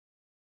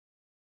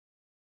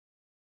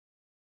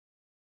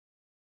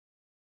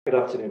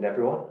Good afternoon,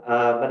 everyone.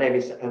 My name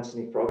is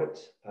Anthony Froggatt,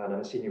 and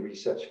I'm a Senior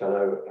Research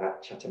Fellow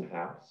at Chatham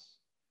House.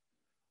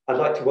 I'd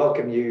like to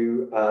welcome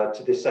you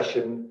to this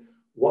session,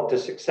 What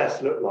Does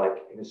Success Look Like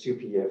in a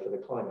Super Year for the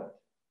Climate?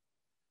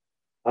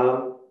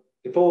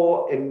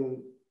 Before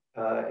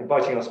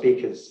inviting our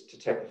speakers to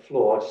take the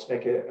floor, I'll just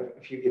make a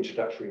few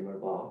introductory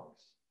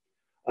remarks.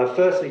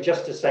 Firstly,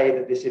 just to say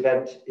that this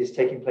event is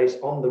taking place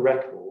on the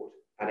record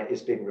and it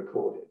is being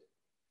recorded.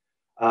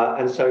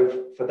 And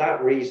so for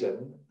that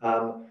reason,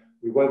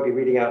 we won't be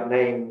reading out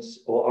names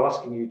or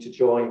asking you to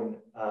join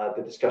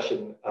the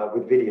discussion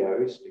with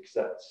videos, because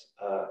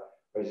that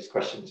raises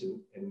questions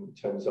in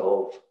terms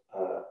of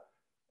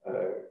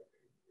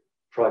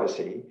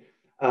privacy.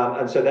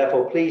 And so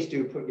therefore, please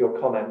do put your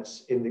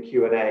comments in the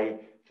Q&A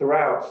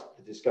throughout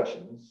the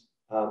discussions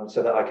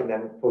so that I can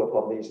then pull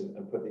upon these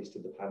and put these to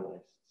the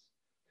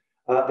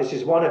panelists. This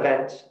is one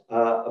event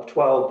of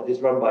 12 that is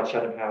run by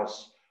Chatham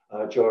House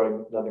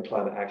during London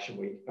Climate Action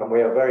Week. And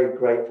we are very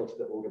grateful to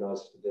the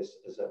organisers for this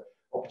as an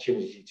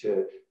opportunity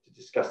to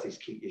discuss these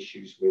key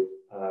issues with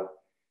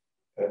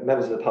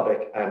members of the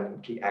public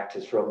and key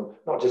actors from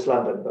not just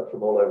London, but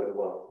from all over the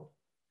world.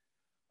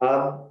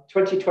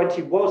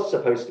 2020 was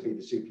supposed to be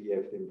the super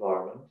year for the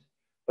environment,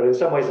 but in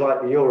some ways, like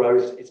the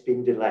Euros, it's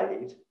been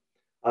delayed.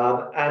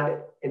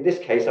 And in this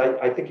case,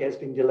 I think it has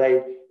been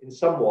delayed in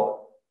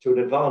somewhat to an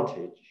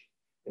advantage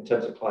in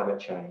terms of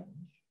climate change.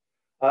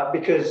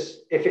 Because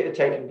if it had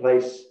taken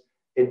place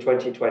in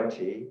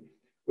 2020,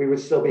 we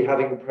would still be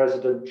having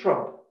President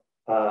Trump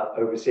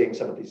overseeing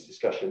some of these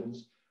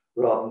discussions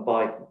rather than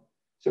Biden.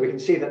 So we can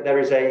see that there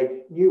is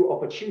a new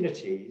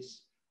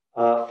opportunities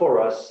for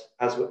us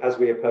as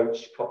we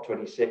approach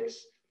COP26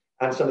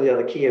 and some of the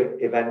other key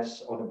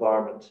events on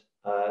environment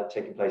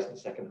taking place in the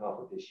second half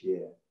of this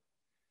year.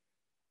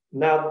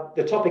 Now,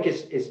 the topic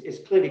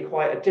is clearly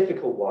quite a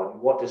difficult one.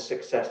 What does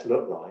success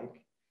look like?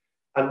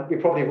 And we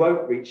probably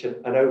won't reach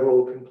an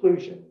overall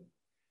conclusion.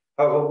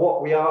 However,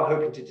 what we are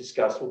hoping to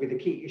discuss will be the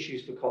key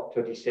issues for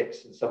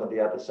COP26 and some of the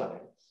other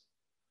summits.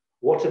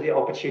 What are the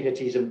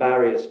opportunities and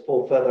barriers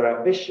for further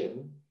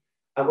ambition?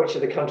 And which are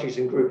the countries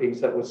and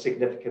groupings that will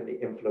significantly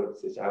influence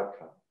this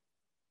outcome?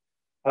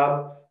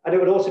 And it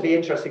would also be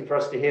interesting for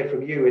us to hear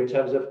from you in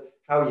terms of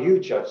how you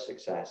judge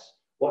success.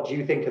 What do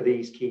you think are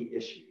these key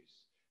issues?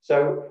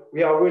 So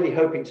we are really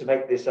hoping to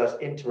make this as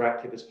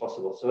interactive as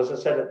possible. So as I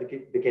said at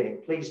the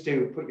beginning, please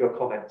do put your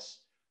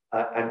comments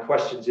and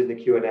questions in the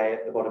Q&A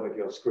at the bottom of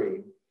your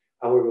screen,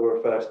 and we will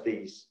refer to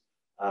these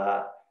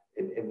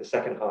in the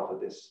second half of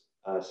this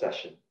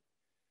session.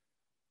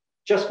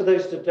 Just for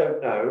those that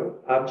don't know,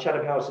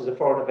 Chatham House is a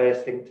foreign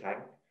affairs think tank.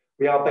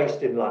 We are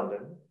based in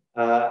London,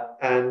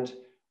 and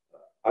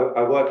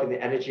I work in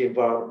the Energy,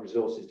 Environment,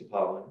 Resources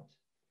Department,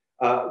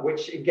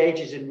 which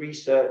engages in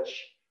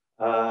research,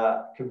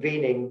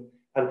 convening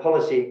and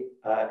policy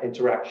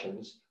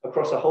interactions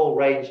across a whole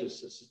range of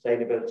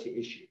sustainability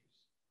issues.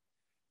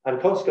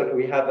 And consequently,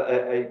 we have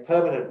a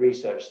permanent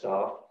research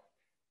staff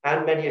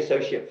and many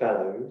associate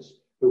fellows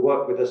who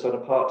work with us on a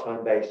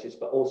part-time basis,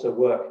 but also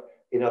work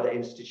in other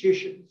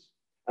institutions.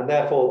 And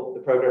therefore, the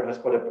programme has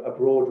quite a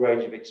broad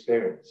range of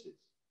experiences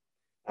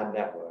and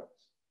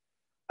networks.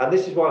 And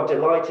this is why I'm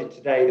delighted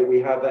today that we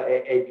have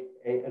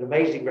an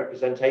amazing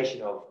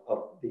representation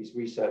of these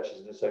researchers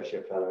and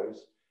associate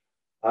fellows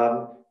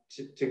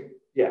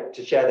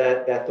to share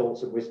their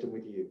thoughts and wisdom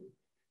with you.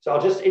 So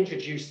I'll just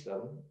introduce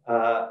them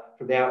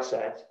from the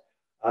outset,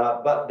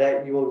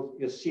 but you'll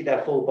see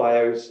their full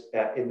bios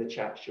in the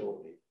chat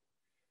shortly.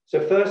 So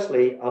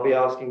firstly, I'll be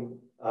asking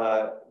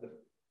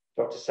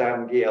Dr.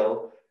 Sam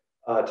Gill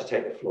to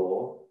take the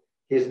floor.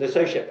 He's an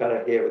associate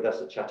fellow here with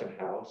us at Chatham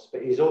House,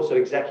 but he's also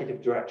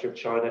executive director of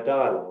China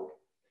Dialogue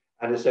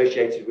and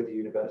associated with the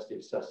University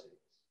of Sussex.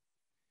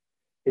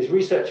 His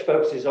research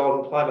focuses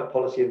on climate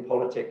policy and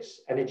politics,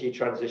 energy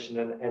transition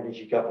and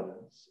energy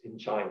governance in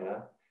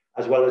China,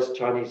 as well as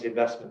Chinese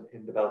investment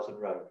in the Belt and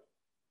Road.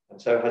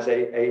 And so has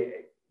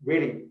a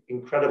really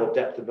incredible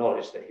depth of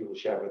knowledge that he will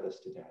share with us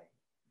today.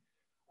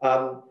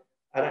 Anna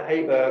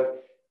Aberg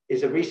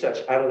is a research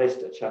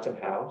analyst at Chatham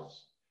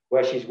House,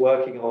 where she's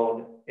working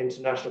on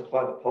international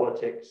climate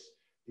politics,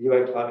 the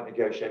UN climate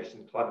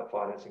negotiations, climate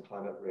finance and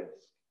climate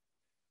risk.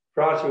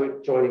 Prior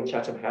to joining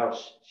Chatham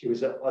House, she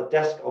was a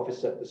desk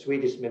officer at the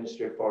Swedish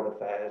Ministry of Foreign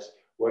Affairs,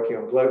 working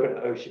on global and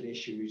ocean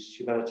issues,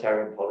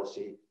 humanitarian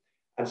policy,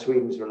 and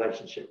Sweden's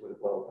relationship with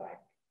the World Bank.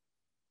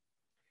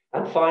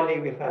 And finally,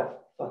 we have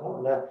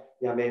Farhana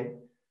Yamin,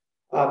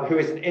 who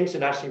is an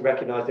internationally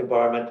recognized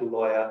environmental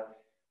lawyer,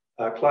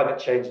 climate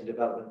change and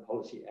development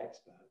policy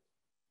expert.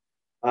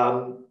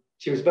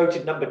 She was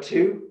voted number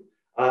 2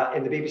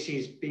 in the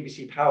BBC's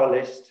BBC Power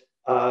list,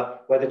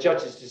 where the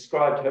judges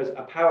described her as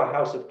a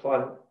powerhouse of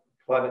climate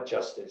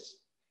justice,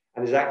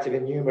 and is active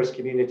in numerous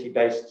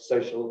community-based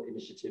social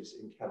initiatives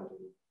in Camden.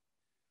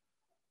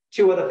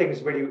 2 other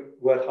things really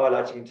worth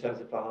highlighting in terms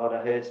of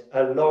Farhana is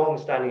a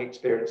long-standing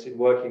experience in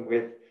working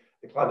with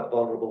the Climate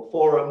Vulnerable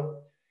Forum,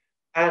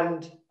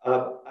 and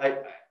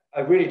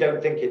I really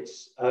don't think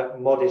it's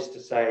modest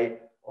to say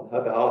on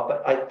her behalf,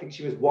 but I think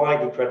she was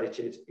widely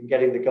credited in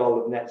getting the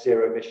goal of net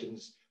zero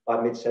emissions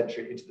by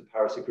mid-century into the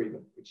Paris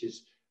Agreement, which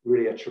is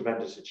really a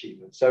tremendous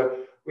achievement. So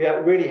we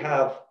really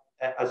have,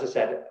 as I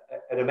said,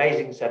 an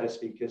amazing set of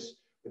speakers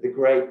with a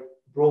great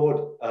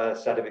broad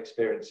set of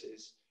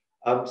experiences.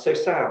 So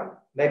Sam,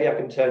 maybe I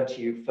can turn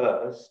to you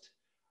first.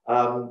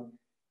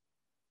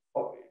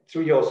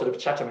 Through your sort of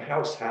Chatham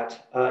House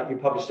hat, you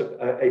published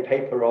a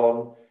paper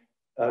on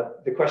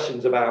the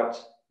questions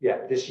about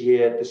this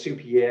year, the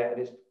super year,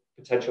 and its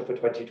potential for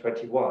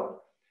 2021.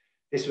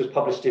 This was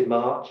published in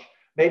March.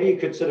 Maybe you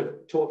could sort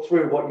of talk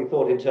through what you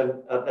thought in terms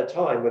at the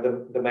time were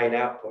the main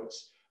outputs,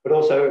 but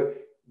also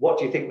what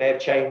do you think may have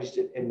changed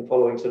in the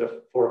following sort of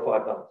 4 or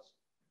 5 months?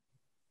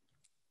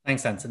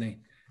 Thanks, Anthony.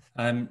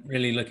 I'm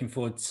really looking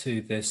forward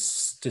to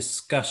this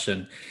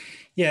discussion.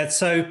 Yeah,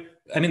 so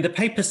I mean, the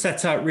paper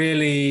set out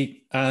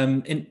really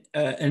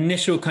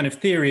initial kind of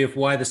theory of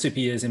why the super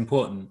year is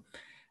important.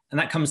 And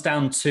that comes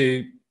down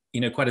to,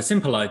 quite a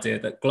simple idea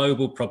that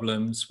global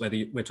problems, whether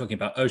we're talking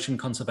about ocean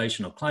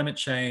conservation or climate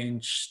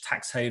change,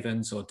 tax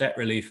havens or debt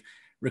relief,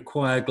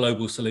 require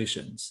global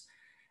solutions.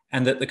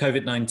 And that the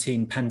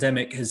COVID-19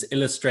 pandemic has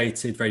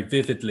illustrated very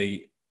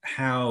vividly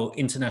how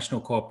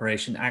international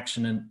cooperation,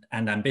 action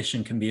and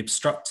ambition can be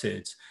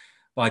obstructed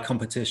by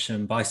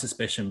competition, by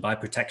suspicion, by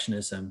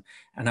protectionism,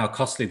 and how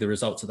costly the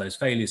results of those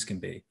failures can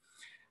be.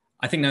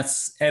 I think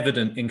that's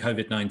evident in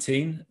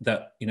COVID-19,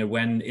 that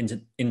when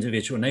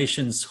individual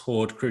nations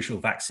hoard crucial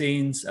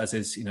vaccines, as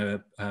is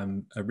a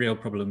real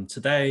problem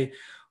today,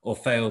 or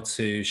fail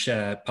to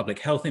share public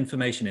health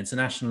information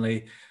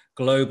internationally,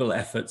 global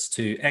efforts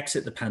to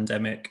exit the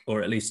pandemic,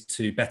 or at least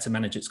to better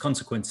manage its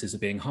consequences, are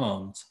being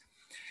harmed.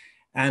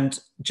 And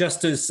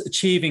just as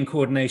achieving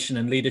coordination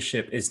and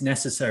leadership is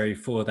necessary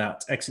for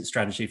that exit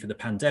strategy for the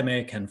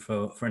pandemic and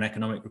for an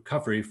economic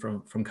recovery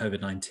from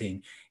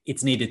COVID-19,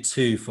 it's needed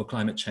too for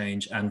climate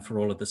change and for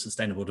all of the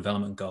sustainable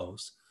development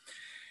goals.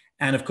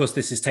 And of course,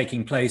 this is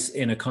taking place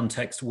in a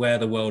context where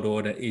the world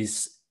order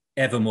is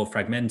ever more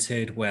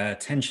fragmented, where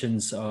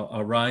tensions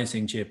are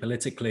rising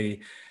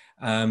geopolitically.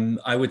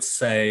 I would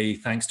say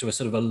thanks to a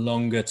sort of a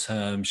longer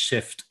term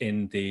shift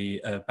in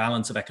the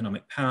balance of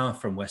economic power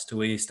from west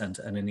to east and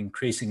an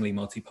increasingly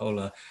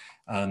multipolar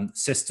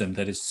system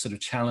that is sort of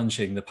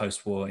challenging the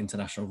post-war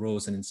international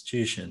rules and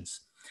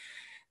institutions.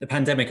 The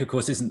pandemic, of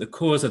course, isn't the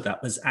cause of that,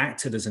 but has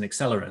acted as an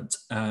accelerant.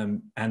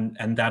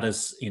 And that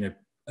is,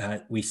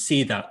 we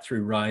see that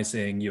through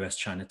rising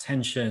US-China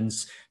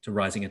tensions, to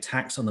rising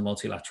attacks on the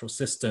multilateral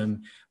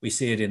system. We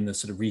see it in the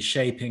sort of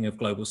reshaping of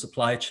global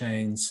supply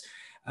chains.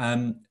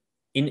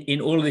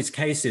 In all of these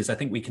cases, I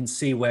think we can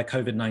see where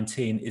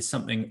COVID-19 is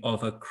something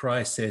of a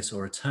crisis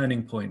or a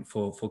turning point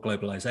for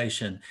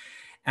globalization,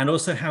 and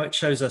also how it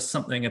shows us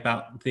something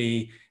about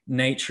the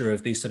nature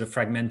of these sort of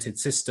fragmented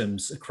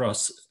systems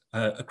across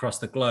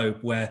the globe,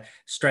 where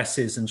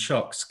stresses and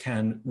shocks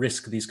can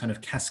risk these kind of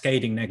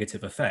cascading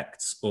negative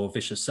effects or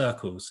vicious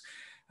circles.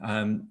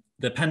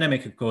 The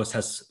pandemic, of course,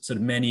 has sort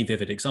of many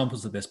vivid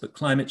examples of this, but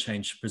climate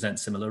change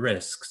presents similar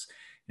risks.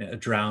 A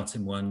drought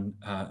in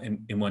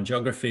one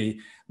geography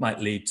might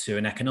lead to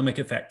an economic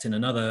effect in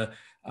another,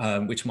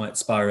 which might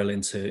spiral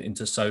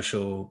into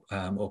social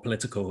or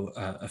political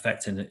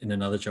effect in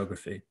another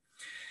geography.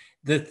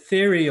 The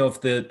theory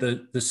of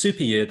the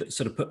super year that's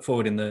sort of put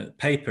forward in the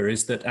paper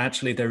is that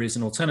actually there is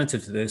an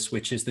alternative to this,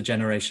 which is the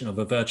generation of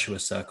a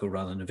virtuous circle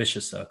rather than a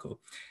vicious circle.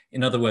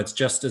 In other words,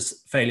 just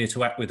as failure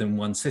to act within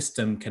one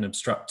system can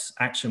obstruct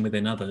action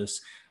within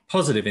others,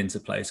 positive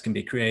interplays can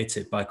be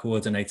created by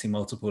coordinating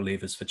multiple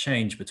levers for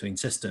change between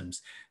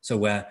systems. So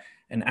where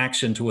an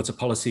action towards a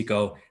policy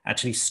goal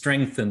actually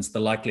strengthens the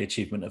likely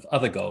achievement of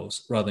other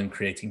goals rather than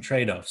creating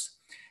trade-offs.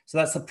 So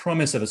that's the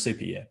promise of a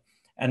super year.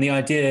 And the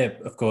idea,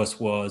 of course,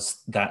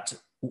 was that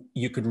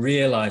you could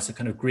realize a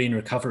kind of green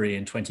recovery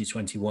in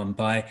 2021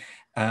 by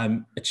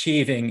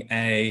achieving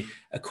a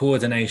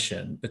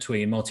coordination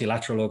between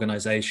multilateral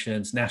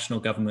organizations, national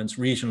governments,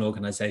 regional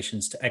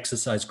organizations to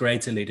exercise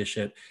greater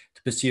leadership,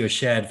 to pursue a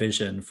shared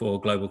vision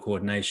for global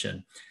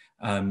coordination,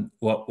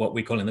 what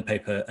we call in the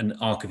paper an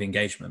arc of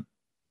engagement.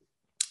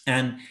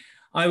 And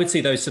I would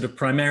see those sort of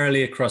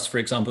primarily across, for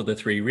example, the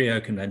 3 Rio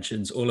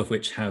conventions, all of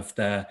which have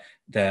their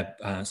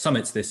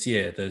summits this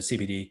year. The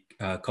CBD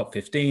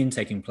COP15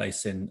 taking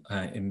place in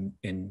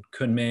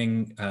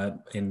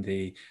Kunming in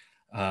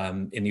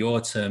the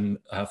autumn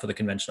for the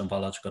Convention on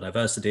Biological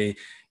Diversity,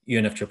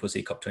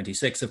 UNFCCC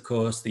COP26, of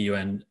course, the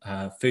UN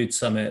Food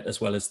Summit,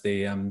 as well as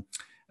the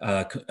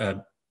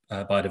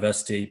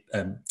Biodiversity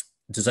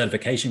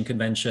Desertification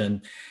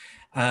Convention.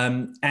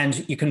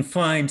 And you can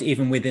find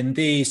even within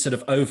these sort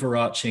of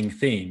overarching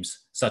themes,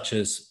 such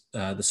as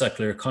the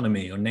circular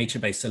economy or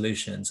nature-based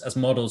solutions, as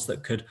models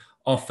that could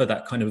offer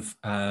that kind of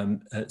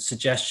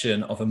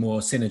suggestion of a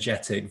more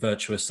synergetic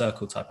virtuous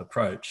circle type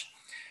approach.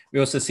 We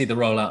also see the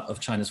rollout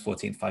of China's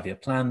 14th five-year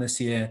plan this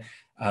year,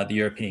 the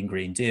European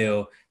Green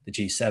Deal, the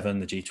G7,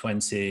 the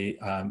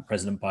G20,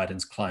 President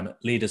Biden's Climate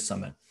Leaders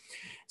Summit.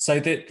 So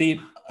the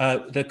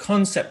the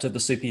concept of the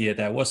super year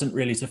there wasn't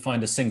really to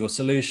find a single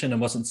solution and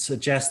wasn't to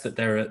suggest that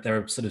there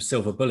are sort of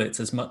silver bullets,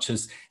 as much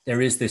as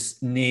there is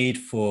this need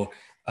for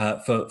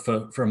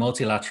a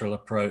multilateral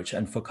approach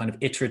and for kind of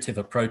iterative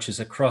approaches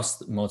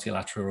across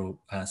multilateral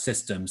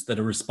systems that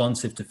are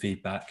responsive to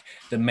feedback,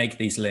 that make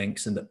these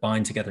links and that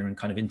bind together and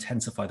kind of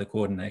intensify the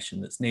coordination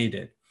that's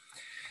needed.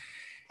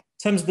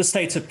 In terms of the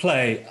state of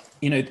play,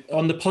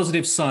 on the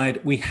positive side,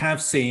 we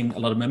have seen a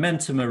lot of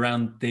momentum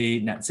around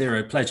the net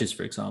zero pledges,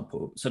 for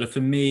example. Sort of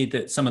for me,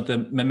 that some of the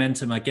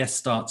momentum, I guess,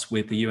 starts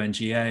with the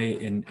UNGA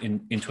in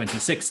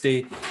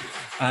 2060,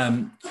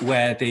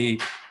 where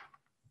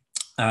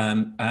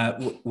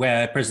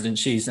where President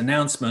Xi's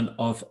announcement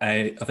of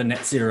a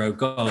net zero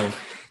goal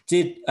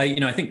did,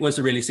 I think was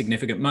a really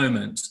significant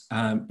moment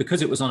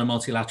because it was on a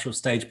multilateral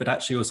stage, but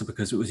actually also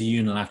because it was a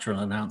unilateral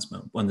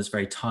announcement, one that's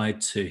very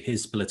tied to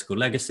his political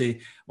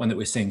legacy, one that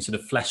we're seeing sort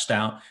of fleshed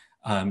out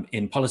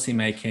in policy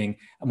making,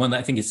 and one that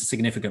I think is a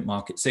significant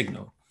market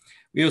signal.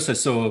 We also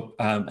saw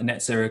a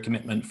net zero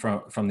commitment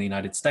from the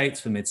United States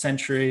for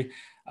mid-century.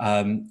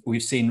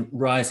 We've seen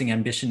rising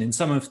ambition in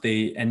some of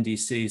the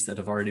NDCs that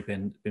have already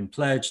been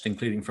pledged,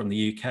 including from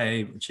the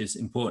UK, which is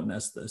important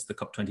as the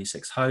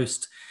COP26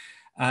 host.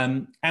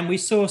 And we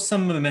saw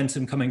some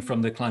momentum coming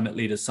from the Climate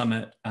Leaders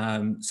Summit,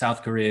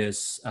 South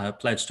Korea's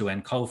pledge to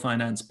end coal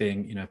finance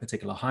being a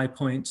particular high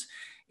point.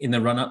 In the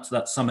run up to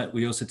that summit,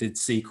 we also did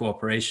see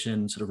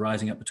cooperation sort of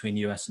rising up between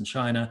US and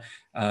China.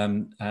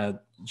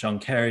 John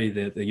Kerry,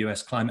 the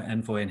US climate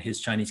envoy, and his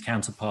Chinese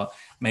counterpart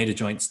made a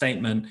joint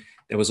statement.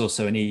 There was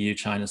also an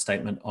EU-China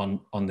statement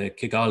on the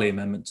Kigali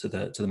Amendment to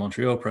the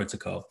Montreal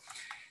Protocol.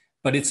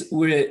 But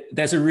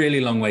there's a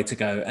really long way to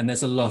go, and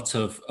there's a lot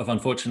of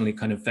unfortunately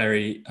kind of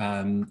very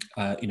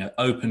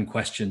open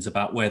questions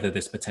about whether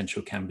this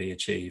potential can be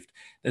achieved.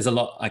 There's a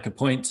lot I could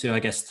point to. I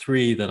guess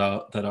three that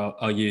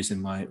I'll use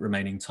in my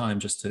remaining time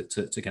just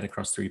to get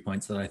across 3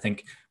 points that I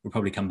think we'll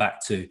probably come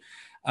back to.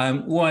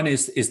 One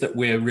is that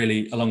we're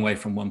really a long way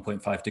from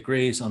 1.5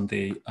 degrees on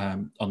the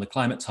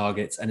climate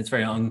targets, and it's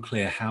very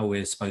unclear how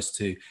we're supposed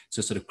to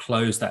sort of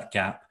close that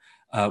gap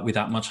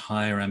without much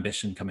higher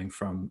ambition coming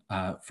from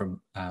the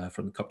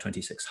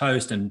COP26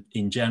 host, and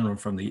in general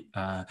from the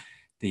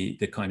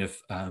kind of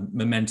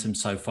momentum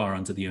so far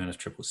under the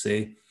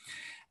UNFCCC.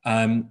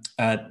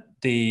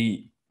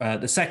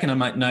 The second I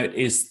might note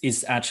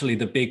is actually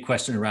the big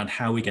question around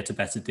how we get a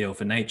better deal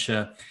for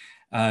nature.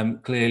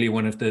 Clearly,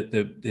 one of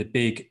the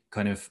big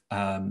kind of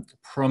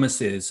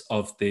promises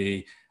of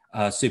the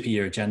super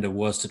year agenda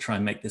was to try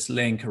and make this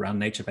link around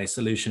nature-based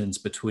solutions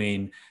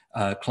between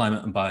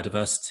climate and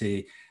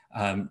biodiversity,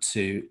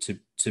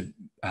 to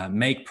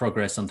make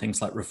progress on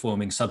things like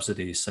reforming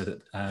subsidies so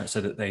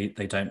that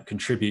they don't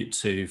contribute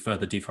to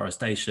further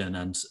deforestation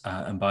and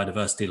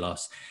biodiversity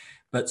loss.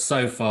 But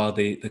so far,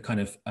 the kind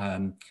of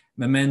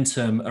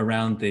momentum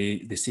around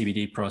the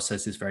CBD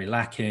process is very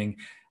lacking.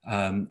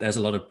 There's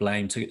a lot of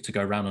blame to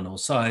go around on all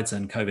sides,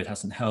 and COVID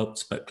hasn't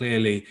helped. But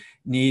clearly,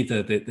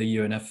 neither the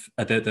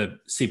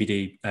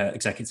CBD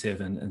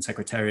executive and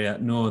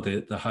secretariat nor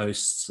the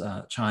hosts,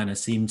 China,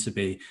 seem to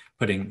be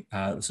putting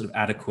sort of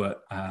adequate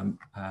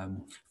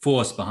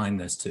force behind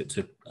this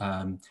to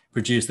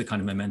produce the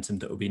kind of momentum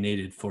that will be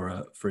needed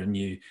for a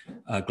new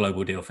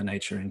global deal for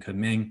nature in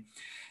Kunming.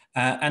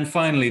 And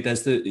finally,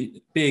 there's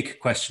the big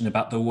question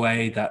about the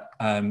way that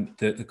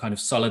the kind of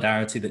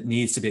solidarity that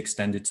needs to be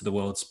extended to the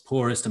world's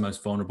poorest and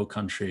most vulnerable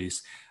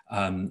countries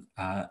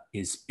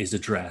is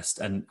addressed.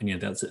 And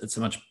it's a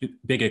much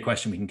bigger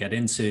question we can get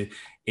into.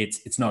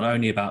 It's not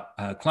only about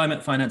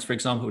climate finance, for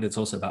example, but it's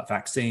also about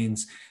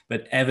vaccines.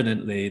 But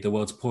evidently, the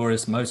world's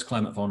poorest, most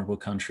climate vulnerable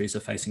countries are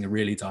facing a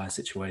really dire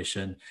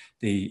situation.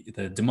 The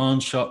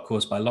demand shock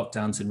caused by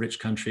lockdowns in rich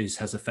countries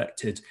has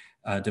affected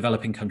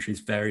developing countries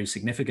very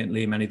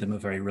significantly. Many of them are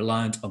very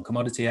reliant on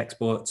commodity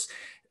exports.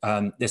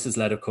 This has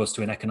led, of course,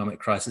 to an economic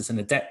crisis and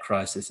a debt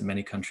crisis in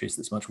many countries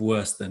that's much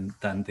worse than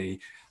the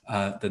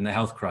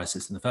health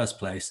crisis in the first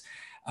place.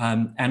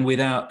 And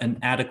without an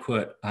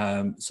adequate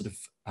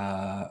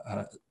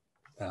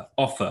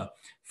offer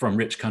from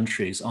rich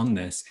countries on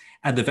this,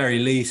 at the very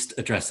least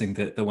addressing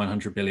the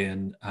 100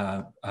 billion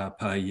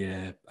per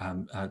year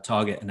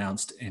target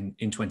announced in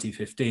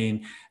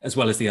 2015, as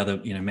well as the other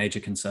major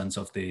concerns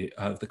of the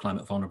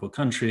climate vulnerable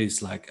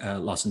countries like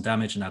loss and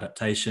damage and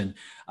adaptation,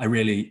 I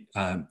really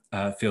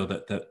feel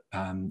that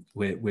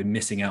we're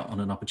missing out on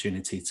an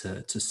opportunity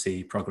to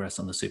see progress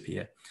on the super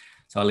year.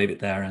 So I'll leave it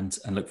there and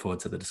look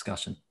forward to the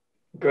discussion.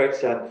 Great,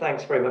 Sam.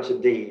 Thanks very much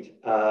indeed.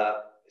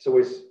 It's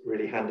always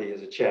really handy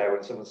as a chair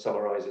when someone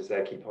summarizes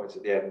their key points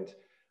at the end.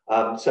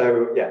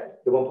 So yeah,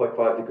 the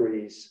 1.5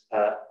 degrees,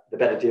 the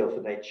better deal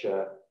for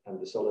nature, and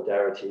the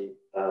solidarity,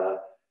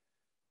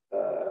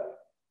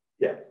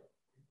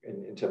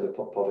 in terms of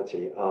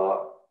poverty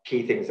are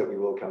key things that we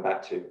will come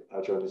back to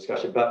during the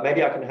discussion. But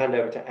maybe I can hand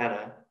over to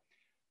Anna.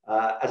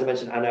 As I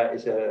mentioned, Anna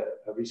is a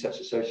research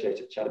associate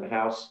at Chatham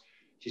House.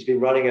 She's been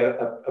running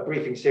a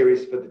briefing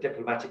series for the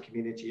diplomatic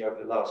community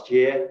over the last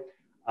year.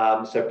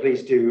 So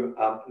please do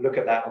look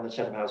at that on the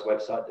Chatham House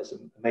website. There's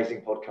some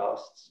amazing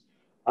podcasts.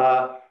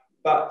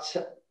 But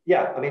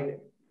yeah, I mean,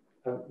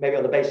 maybe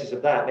on the basis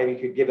of that, maybe you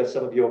could give us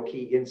some of your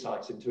key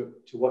insights into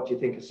what you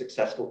think a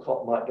successful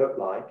COP might look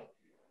like.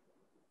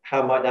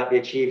 How might that be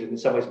achieved? And in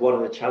some ways, what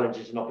are the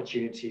challenges and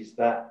opportunities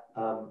that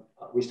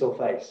we still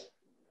face?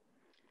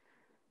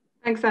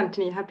 Thanks,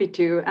 Anthony. Happy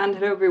to. And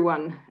hello,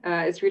 everyone.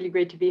 It's really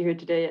great to be here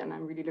today, and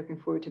I'm really looking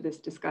forward to this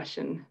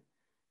discussion.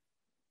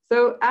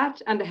 So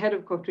at and ahead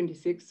of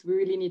COP26, we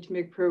really need to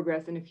make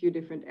progress in a few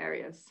different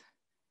areas.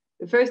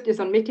 The first is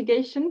on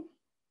mitigation.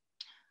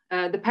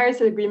 The Paris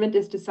Agreement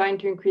is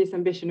designed to increase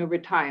ambition over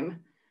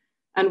time.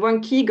 And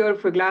one key goal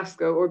for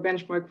Glasgow, or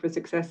benchmark for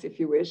success, if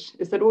you wish,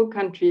 is that all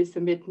countries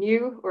submit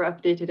new or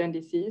updated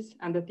NDCs,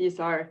 and that these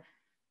are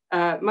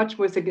much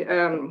more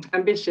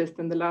ambitious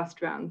than the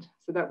last round,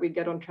 so that we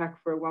get on track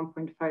for a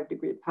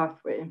 1.5-degree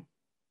pathway.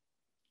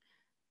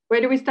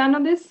 Where do we stand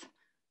on this?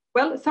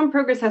 Well, some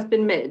progress has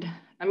been made.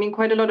 I mean,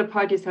 quite a lot of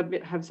parties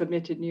have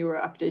submitted new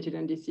or updated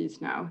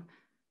NDCs now,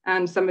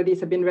 and some of these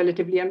have been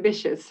relatively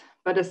ambitious.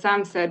 But as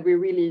Sam said, we're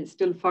really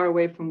still far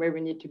away from where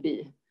we need to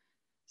be.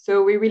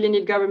 So we really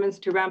need governments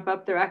to ramp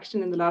up their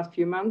action in the last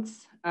few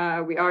months.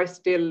 We are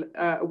still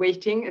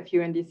awaiting a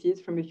few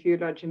NDCs from a few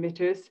large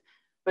emitters,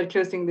 but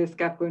closing this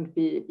gap won't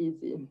be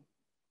easy.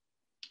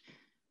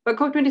 But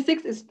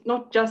COP26 is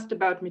not just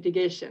about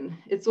mitigation.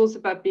 It's also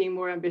about being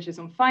more ambitious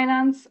on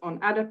finance, on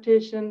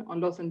adaptation, on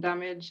loss and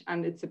damage,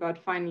 and it's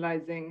about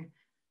finalizing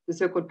the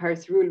so-called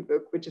Paris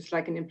Rulebook, which is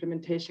like an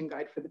implementation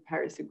guide for the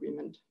Paris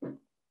Agreement.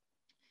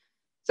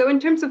 So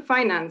in terms of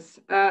finance,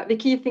 the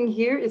key thing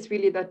here is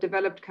really that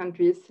developed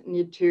countries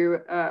need to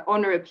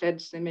honor a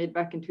pledge they made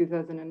back in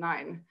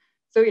 2009.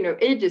 So,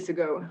 ages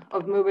ago,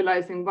 of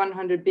mobilizing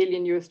 $100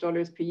 billion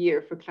per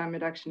year for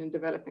climate action in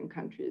developing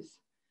countries.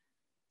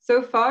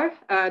 So far,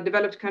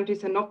 developed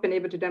countries have not been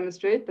able to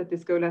demonstrate that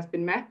this goal has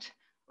been met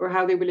or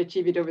how they will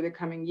achieve it over the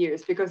coming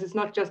years, because it's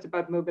not just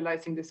about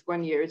mobilizing this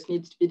one year, it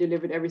needs to be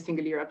delivered every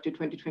single year up to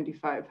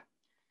 2025.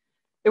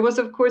 There was,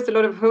 of course, a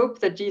lot of hope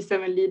that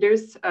G7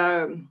 leaders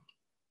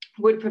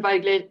would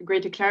provide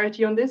greater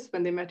clarity on this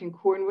when they met in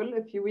Cornwall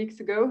a few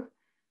weeks ago.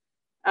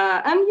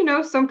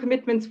 And some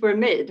commitments were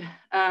made,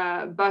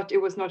 but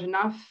it was not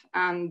enough.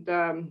 And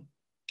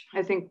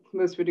I think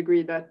most would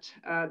agree that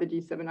the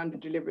G7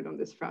 under-delivered on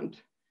this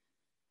front.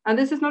 And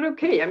this is not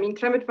okay. I mean,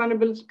 climate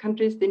vulnerable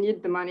countries, they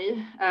need the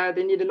money.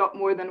 They need a lot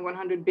more than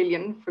 100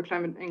 billion for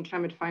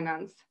climate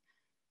finance.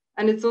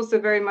 And it's also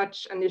very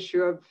much an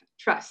issue of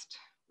trust,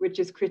 which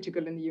is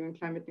critical in the UN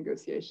climate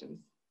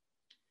negotiations.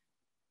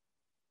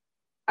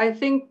 I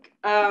think,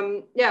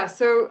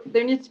 so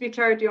there needs to be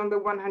clarity on the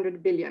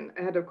 100 billion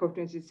ahead of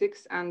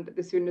COP26, and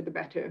the sooner the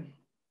better.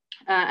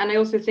 And I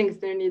also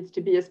think there needs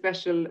to be a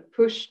special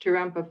push to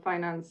ramp up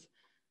finance,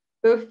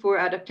 both for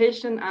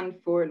adaptation and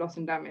for loss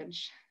and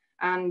damage.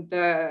 And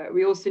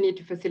we also need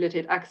to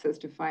facilitate access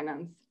to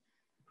finance.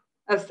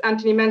 As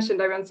Anthony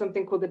mentioned, I run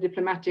something called the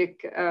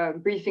Diplomatic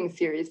Briefing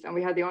Series, and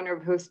we had the honor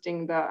of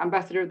hosting the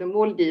ambassador of the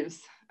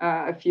Maldives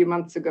a few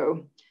months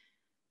ago.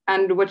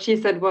 And what she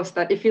said was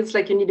that it feels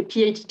like you need a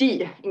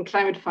PhD in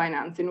climate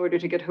finance in order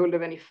to get hold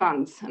of any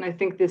funds. And I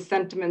think this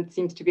sentiment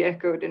seems to be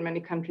echoed in many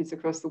countries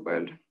across the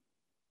world.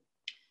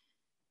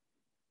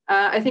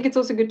 I think it's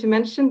also good to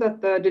mention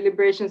that the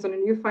deliberations on a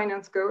new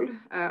finance goal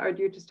are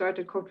due to start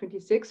at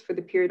COP26 for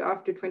the period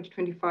after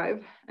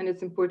 2025. And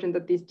it's important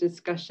that these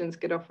discussions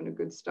get off on a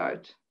good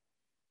start.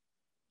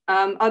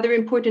 Other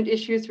important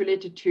issues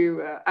related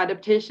to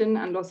adaptation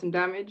and loss and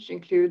damage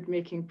include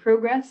making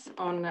progress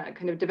on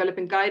kind of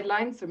developing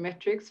guidelines or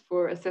metrics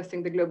for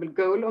assessing the global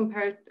goal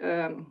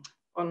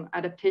on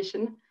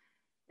adaptation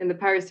in the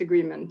Paris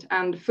Agreement,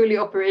 and fully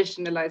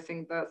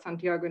operationalizing the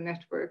Santiago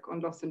network on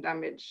loss and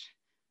damage,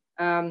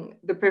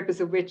 the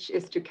purpose of which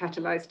is to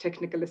catalyze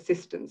technical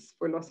assistance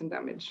for loss and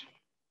damage.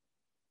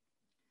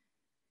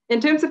 In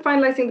terms of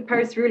finalizing the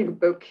Paris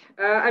Rulebook,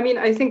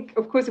 I think,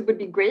 of course, it would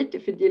be great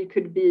if a deal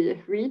could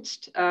be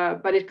reached,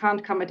 but it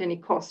can't come at any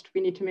cost.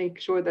 We need to make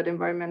sure that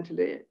environmental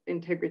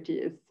integrity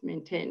is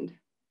maintained.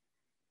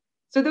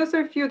 So those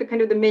are a few of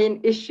the main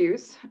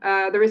issues.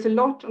 There is a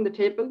lot on the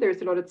table. There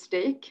is a lot at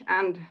stake,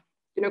 and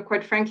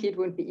quite frankly, it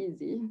won't be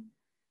easy.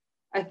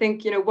 I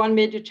think one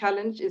major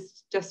challenge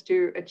is just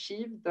to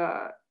achieve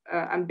the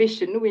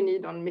ambition we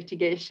need on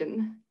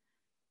mitigation,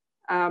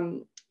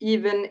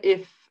 even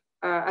if.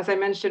 As I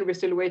mentioned, we're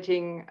still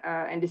waiting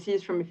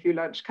NDCs from a few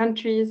large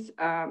countries,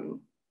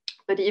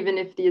 but even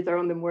if these are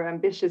on the more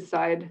ambitious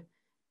side,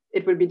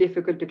 it will be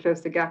difficult to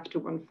close the gap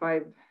to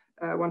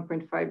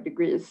 1.5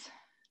 degrees.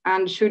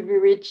 And should we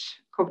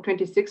reach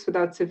COP26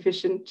 without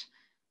sufficient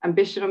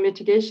ambition on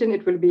mitigation,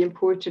 it will be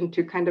important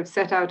to kind of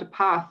set out a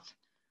path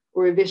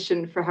or a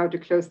vision for how to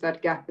close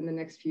that gap in the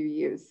next few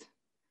years.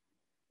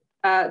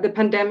 The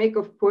pandemic,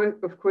 of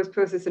course,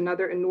 poses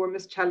another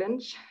enormous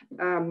challenge.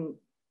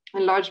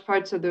 In large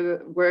parts of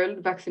the world,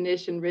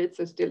 vaccination rates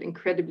are still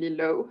incredibly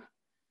low.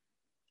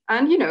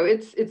 And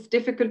it's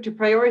difficult to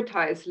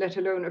prioritize, let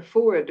alone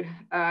afford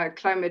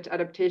climate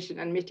adaptation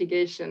and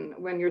mitigation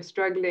when you're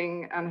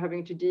struggling and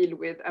having to deal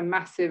with a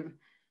massive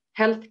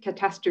health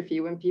catastrophe,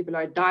 when people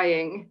are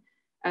dying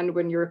and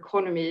when your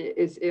economy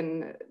is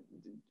in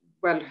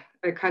well,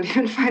 I can't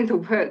even find the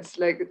words,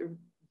 like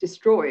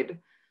destroyed.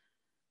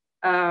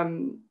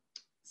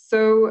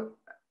 So,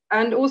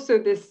 and also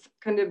this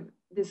kind of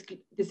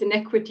this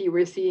inequity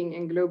we're seeing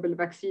in global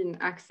vaccine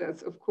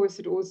access, of course,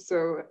 it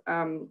also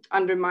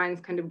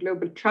undermines kind of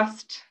global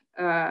trust,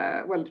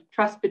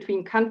 trust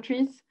between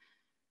countries.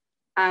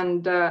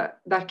 And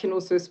that can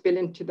also spill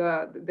into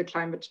the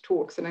climate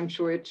talks. And I'm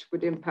sure it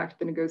would impact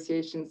the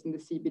negotiations in the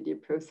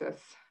CBD process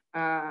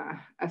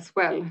as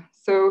well.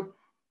 So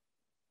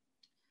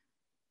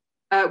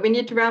we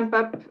need to ramp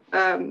up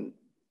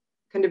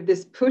kind of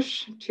this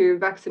push to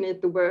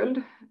vaccinate the world.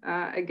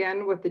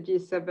 Again, what the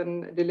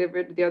G7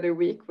 delivered the other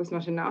week was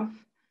not enough.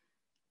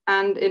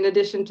 And in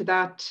addition to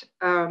that,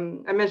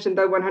 I mentioned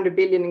the 100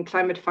 billion in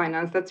climate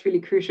finance. That's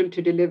really crucial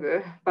to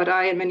deliver. But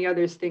I and many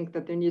others think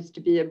that there needs to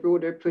be a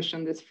broader push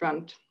on this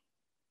front.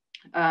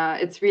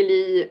 It's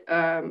really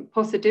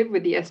positive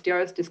with the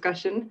SDR's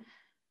discussion.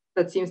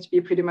 That seems to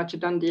be pretty much a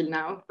done deal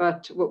now.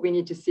 But what we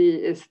need to see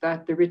is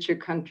that the richer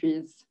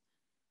countries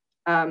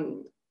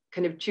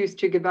kind of choose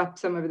to give up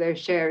some of their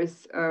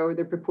shares or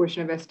their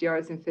proportion of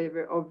SDRs in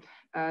favor of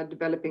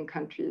developing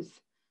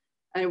countries.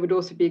 And it would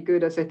also be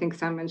good, as I think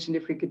Sam mentioned,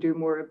 if we could do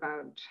more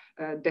about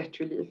debt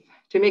relief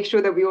to make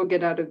sure that we all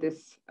get out of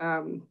this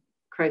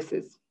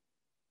crisis.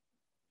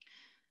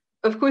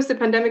 Of course, the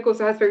pandemic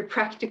also has very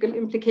practical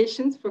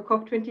implications for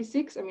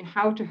COP26. I mean,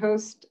 how to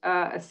host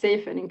a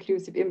safe and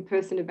inclusive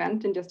in-person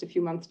event in just a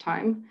few months'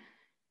 time.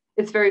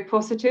 It's very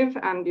positive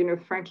and,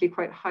 frankly,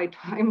 quite high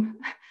time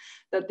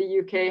that the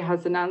UK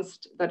has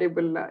announced that it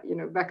will,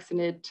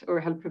 vaccinate or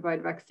help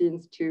provide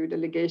vaccines to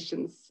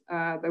delegations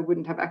that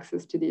wouldn't have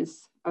access to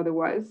these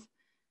otherwise.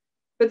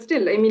 But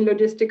still, I mean,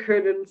 logistic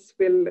hurdles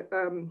will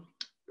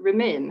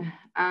remain,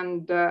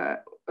 and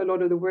a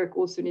lot of the work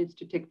also needs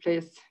to take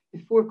place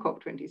before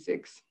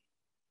COP26.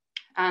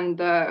 And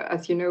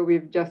as you know,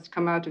 we've just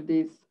come out of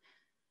these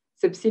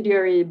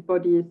subsidiary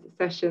bodies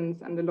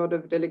sessions, and a lot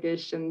of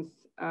delegations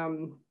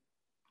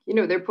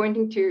they're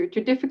pointing to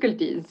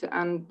difficulties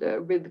and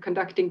with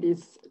conducting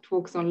these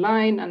talks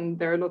online, and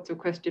there are lots of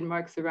question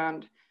marks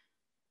around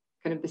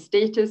kind of the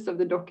status of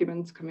the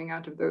documents coming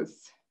out of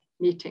those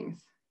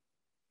meetings.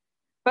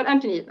 But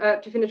Anthony,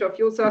 to finish off,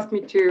 you also asked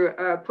me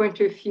to point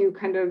to a few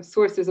kind of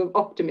sources of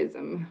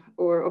optimism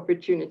or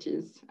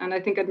opportunities. And I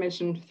think I'd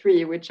mentioned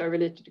three, which are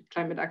related to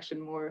climate action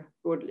more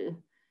broadly.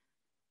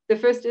 The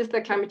first is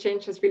that climate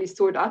change has really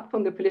soared up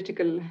on the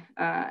political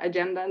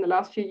agenda in the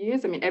last few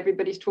years. I mean,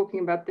 everybody's talking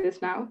about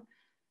this now.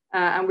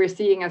 And we're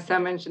seeing, as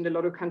Sam mentioned, a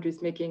lot of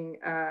countries making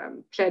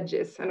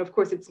pledges. And of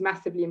course, it's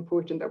massively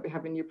important that we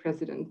have a new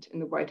president in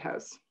the White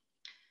House.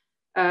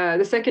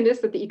 The second is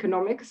that the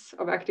economics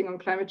of acting on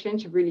climate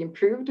change have really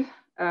improved.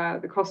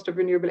 The cost of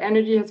renewable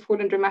energy has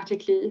fallen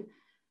dramatically.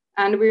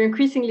 And we're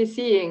increasingly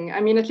seeing, I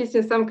mean, at least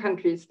in some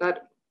countries,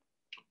 that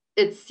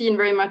it's seen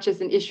very much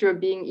as an issue of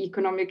being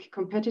economic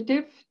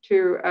competitive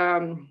to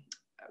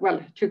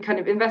kind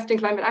of invest in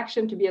climate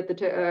action, to be at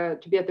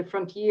the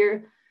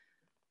frontier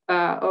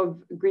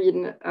of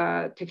green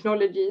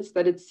technologies,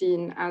 that it's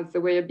seen as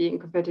a way of being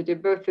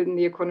competitive, both in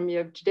the economy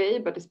of today,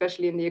 but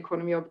especially in the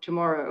economy of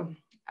tomorrow.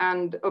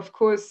 And of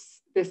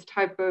course, this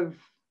type of,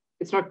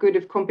 it's not good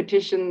if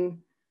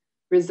competition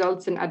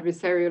results in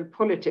adversarial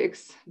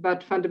politics,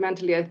 but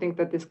fundamentally, I think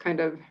that this kind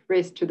of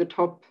race to the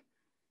top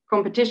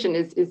competition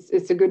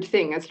is a good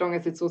thing, as long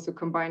as it's also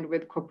combined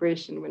with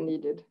cooperation when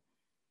needed.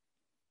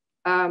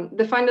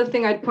 The final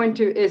thing I'd point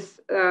to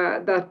is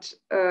that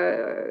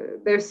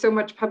there's so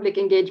much public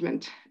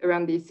engagement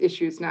around these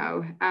issues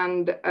now.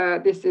 And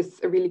this is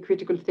a really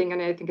critical thing.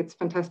 And I think it's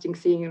fantastic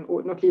seeing,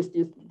 or not least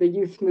the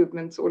youth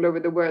movements all over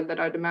the world that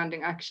are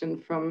demanding action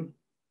from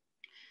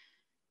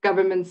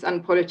governments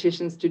and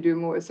politicians to do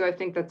more. So I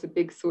think that's a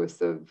big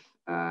source of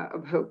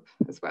hope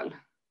as well.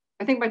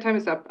 I think my time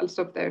is up. I'll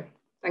stop there.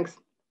 Thanks.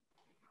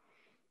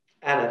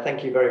 Anna,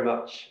 thank you very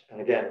much.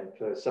 And again,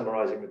 for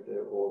summarizing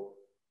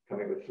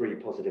coming with three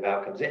positive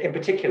outcomes, in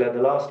particular,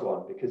 the last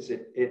one, because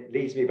it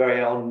leads me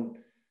very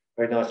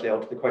nicely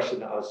onto the question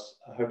that I was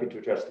hoping to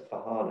address to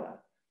Farhana.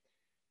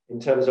 In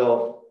terms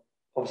of,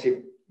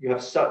 obviously, you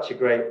have such a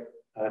great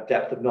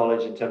depth of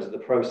knowledge in terms of the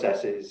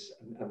processes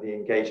and the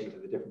engagement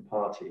of the different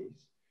parties.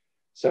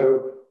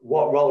 So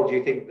what role do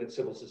you think that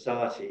civil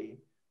society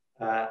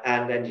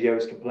and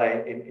NGOs can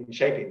play in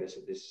shaping this,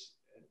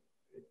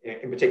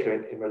 in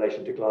particular in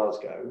relation to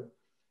Glasgow?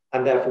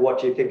 And therefore, what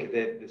do you think of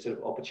the sort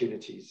of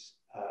opportunities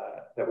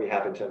that we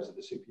have in terms of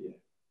the super year?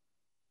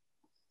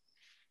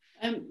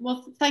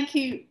 Well, thank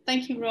you,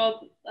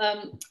 Rob,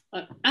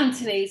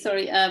 Anthony,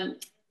 sorry,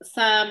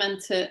 Sam, and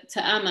to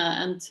Anna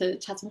and to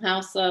Chatham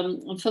House,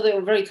 and for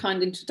the very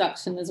kind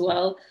introduction as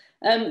well.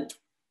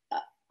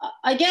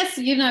 I guess,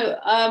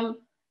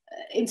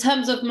 in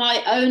terms of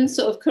my own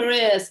sort of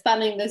career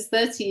spanning this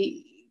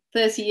 30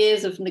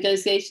 years of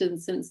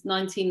negotiations since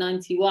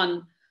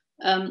 1991,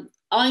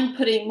 I'm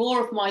putting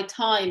more of my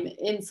time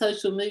in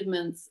social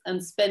movements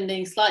and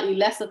spending slightly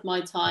less of my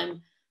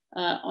time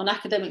on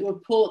academic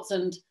reports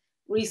and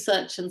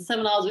research and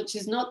seminars, which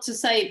is not to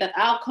say that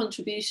our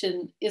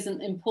contribution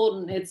isn't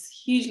important. It's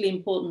hugely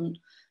important.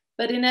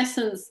 But in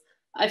essence,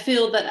 I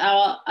feel that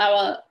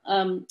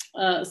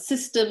our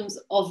systems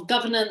of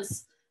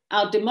governance,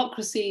 our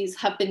democracies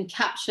have been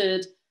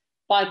captured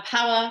by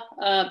power,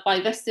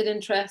 by vested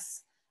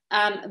interests,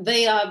 and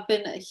they have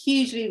been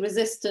hugely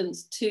resistant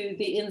to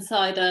the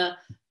insider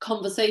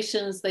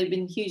conversations. They've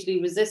been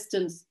hugely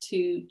resistant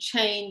to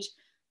change.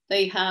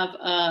 They have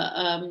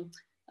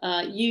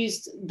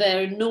used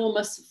their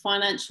enormous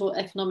financial,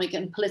 economic,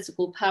 and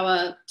political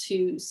power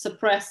to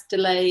suppress,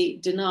 delay,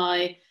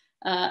 deny,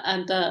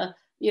 and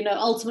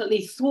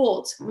ultimately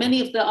thwart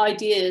many of the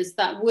ideas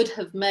that would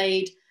have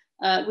made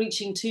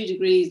reaching 2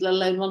 degrees, let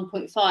alone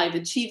 1.5,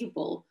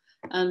 achievable.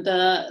 And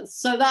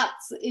so that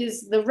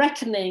is the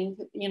reckoning,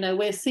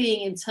 we're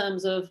seeing in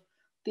terms of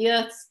the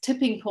Earth's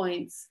tipping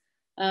points,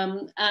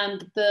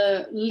 and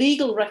the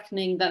legal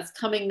reckoning that's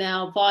coming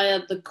now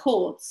via the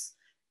courts,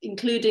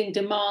 including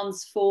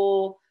demands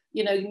for,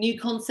 new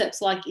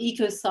concepts like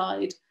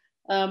ecocide.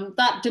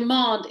 That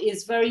demand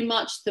is very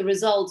much the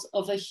result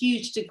of a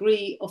huge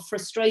degree of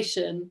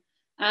frustration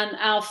and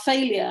our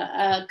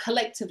failure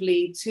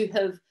collectively to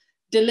have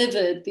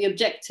delivered the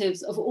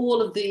objectives of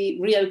all of the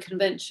Rio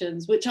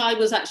Conventions, which I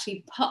was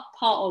actually part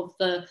of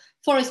the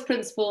forest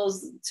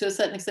principles, to a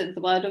certain extent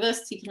the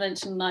biodiversity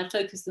convention, and I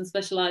focused and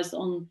specialized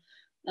on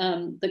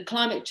the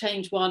climate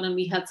change one, and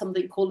we had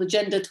something called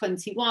Agenda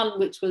 21,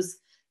 which was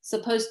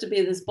supposed to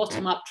be this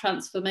bottom-up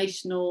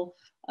transformational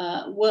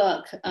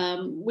work,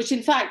 which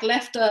in fact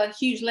left a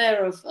huge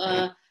layer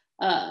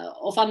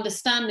of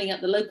understanding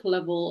at the local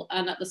level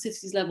and at the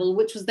cities level,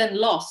 which was then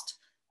lost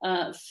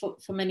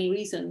for many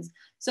reasons.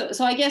 So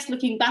I guess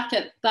looking back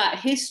at that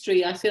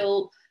history, I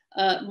feel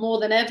more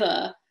than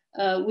ever,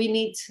 we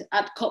need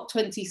at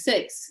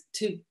COP26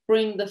 to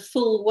bring the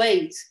full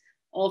weight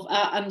of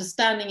our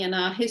understanding and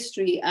our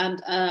history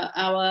and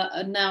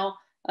our now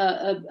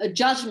a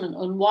judgment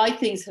on why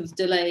things have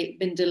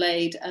been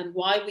delayed and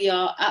why we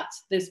are at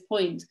this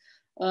point,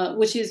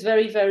 which is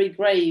very, very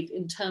grave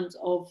in terms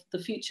of the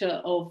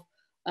future of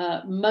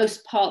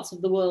most parts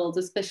of the world,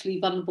 especially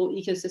vulnerable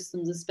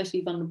ecosystems,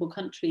 especially vulnerable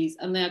countries.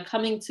 And they are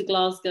coming to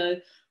Glasgow,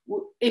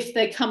 if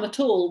they come at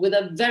all, with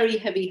a very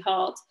heavy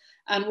heart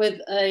and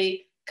with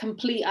a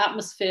complete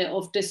atmosphere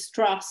of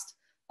distrust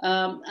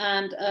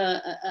and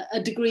a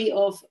degree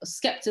of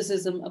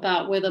skepticism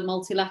about whether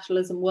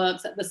multilateralism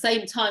works, at the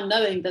same time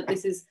knowing that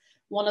this is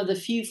one of the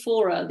few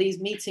fora,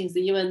 these meetings,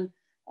 the UN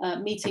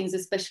meetings,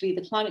 especially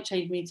the climate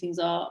change meetings,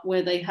 are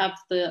where they have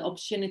the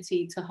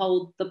opportunity to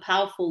hold the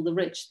powerful, the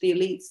rich, the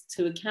elites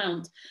to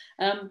account.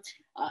 On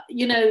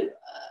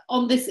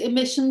this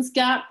emissions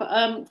gap,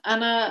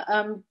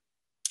 Anna,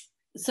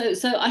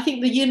 so I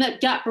think the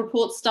UNEP gap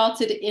report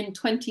started in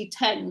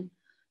 2010.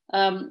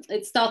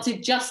 It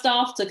started just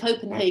after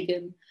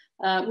Copenhagen,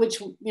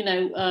 which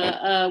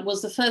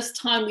was the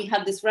first time we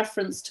had this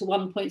reference to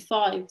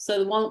 1.5.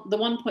 So the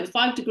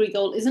 1.5 degree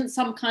goal isn't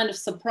some kind of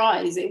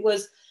surprise. It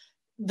was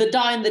the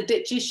die in the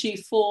ditch issue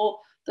for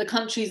the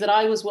countries that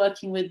I was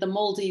working with, the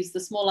Maldives,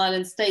 the small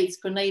island states,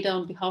 Grenada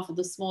on behalf of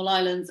the small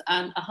islands,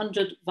 and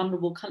 100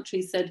 vulnerable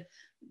countries said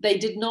they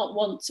did not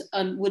want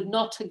and would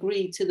not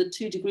agree to the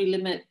 2 degree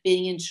limit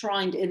being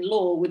enshrined in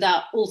law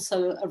without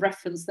also a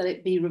reference that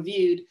it be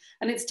reviewed.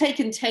 And it's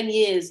taken 10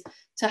 years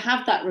to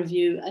have that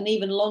review, and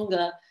even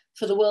longer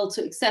for the world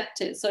to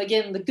accept it. So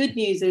again, the good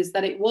news is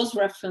that it was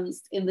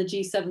referenced in the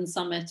G7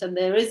 summit, and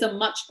there is a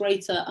much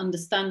greater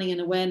understanding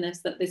and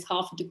awareness that this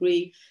 0.5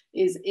 degree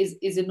is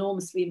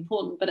enormously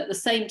important. But at the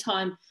same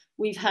time,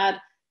 we've had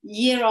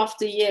year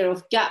after year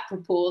of gap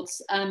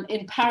reports, and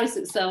in Paris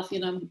itself,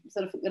 I'm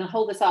sort of going to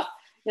hold this up,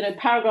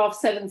 paragraph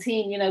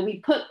 17, we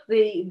put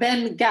the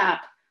then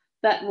gap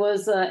that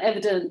was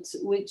evident,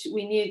 which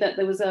we knew that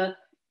there was a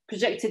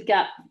projected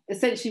gap.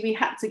 Essentially, we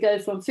had to go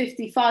from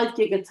 55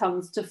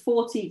 gigatons to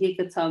 40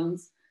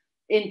 gigatons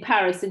in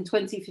Paris in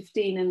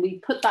 2015, and we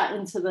put that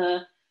into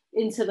the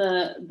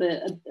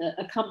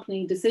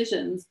accompanying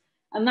decisions,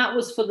 and that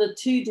was for the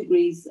 2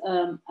 degrees.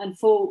 And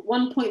for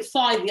 1.5,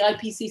 the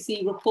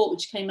IPCC report,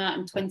 which came out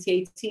in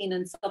 2018,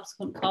 and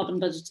subsequent carbon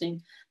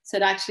budgeting,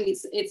 said actually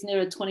it's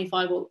nearer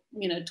 25 or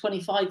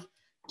 25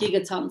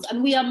 gigatons,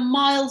 and we are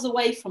miles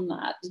away from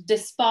that,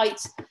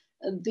 despite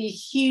the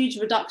huge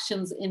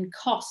reductions in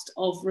cost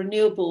of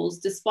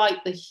renewables,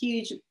 despite the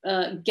huge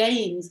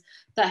gains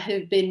that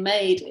have been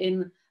made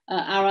in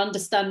our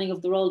understanding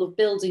of the role of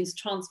buildings,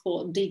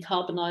 transport, and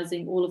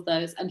decarbonising all of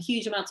those. And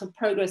huge amounts of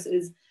progress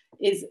is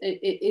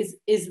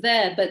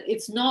there, but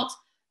it's not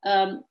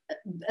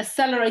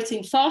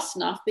accelerating fast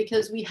enough,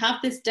 because we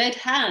have this dead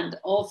hand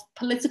of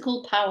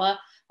political power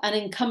and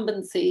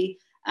incumbency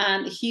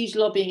and huge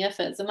lobbying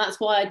efforts. And that's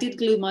why I did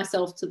glue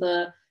myself to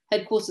the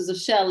headquarters of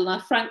Shell, and I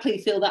frankly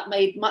feel that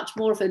made much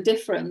more of a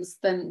difference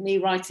than me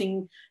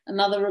writing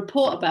another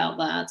report about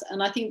that.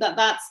 And I think that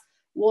that's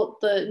what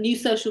the new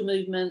social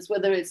movements,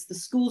 whether it's the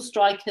school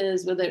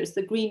strikers, whether it's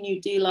the Green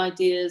New Deal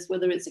ideas,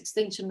 whether it's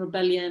Extinction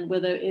Rebellion,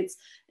 whether it's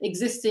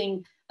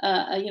existing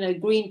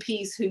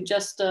Greenpeace, who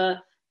just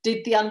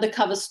did the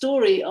undercover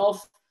story of,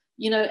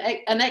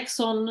 an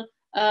Exxon,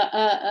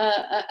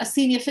 a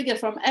senior figure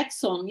from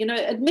Exxon,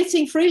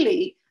 admitting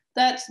freely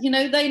that,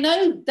 they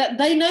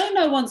know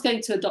no one's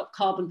going to adopt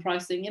carbon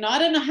pricing. I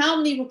don't know how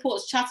many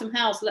reports Chatham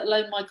House, let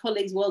alone my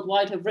colleagues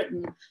worldwide, have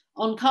written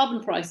on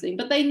carbon pricing,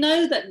 but they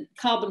know that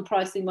carbon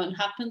pricing won't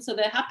happen. So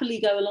they happily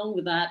go along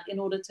with that in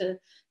order to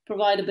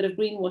provide a bit of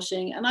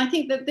greenwashing. And I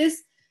think that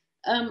this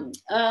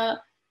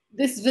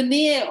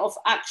veneer of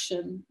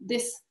action,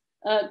 this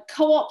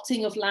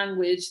co-opting of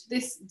language,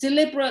 this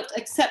deliberate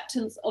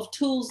acceptance of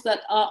tools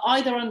that are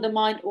either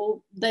undermined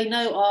or they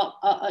know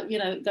are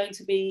going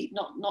to be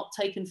not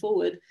taken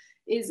forward,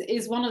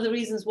 is one of the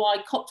reasons why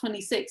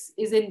COP26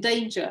 is in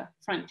danger,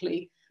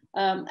 frankly.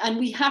 And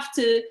we have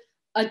to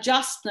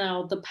adjust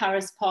now the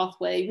Paris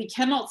pathway. We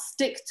cannot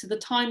stick to the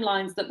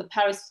timelines that the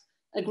Paris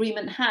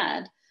Agreement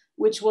had,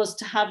 which was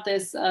to have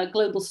this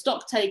global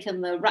stock take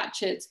and the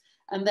ratchet,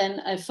 and then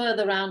a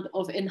further round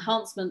of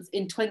enhancements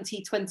in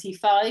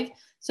 2025.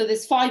 So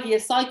this 5-year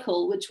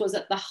cycle, which was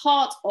at the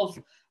heart of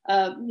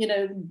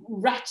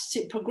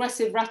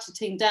progressive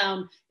ratcheting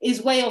down,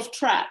 is way off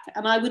track.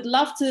 And I would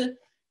love to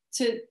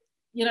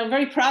I'm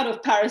very proud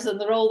of Paris and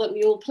the role that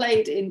we all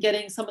played in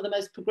getting some of the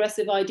most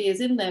progressive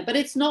ideas in there, but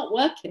it's not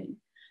working.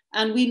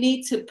 And we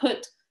need to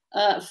put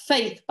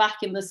faith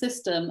back in the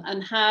system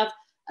and have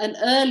an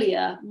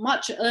earlier,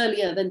 much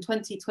earlier than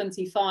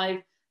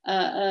 2025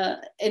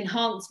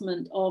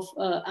 enhancement of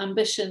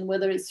ambition,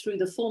 whether it's through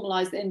the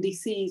formalized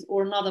NDCs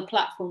or another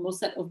platform or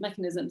set of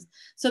mechanisms.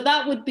 So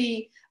that would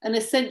be an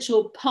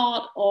essential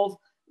part of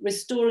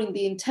restoring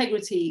the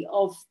integrity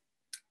of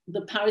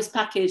the Paris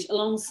package,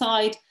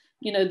 alongside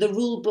the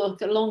rule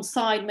book,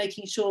 alongside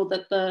making sure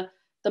that the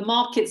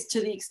markets,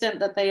 to the extent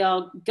that they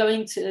are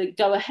going to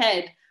go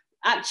ahead,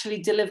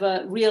 actually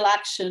deliver real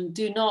action,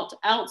 do not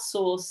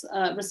outsource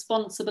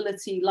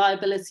responsibility,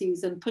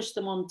 liabilities, and push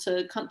them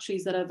onto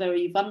countries that are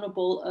very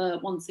vulnerable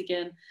once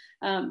again,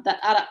 that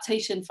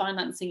adaptation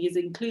financing is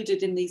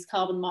included in these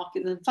carbon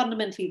markets, and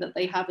fundamentally that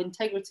they have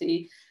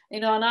integrity.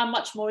 And I'm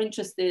much more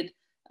interested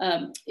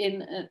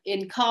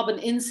in carbon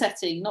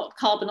insetting, not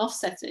carbon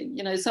offsetting.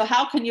 So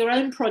how can your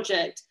own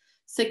project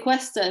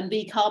sequester and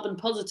be carbon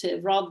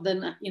positive rather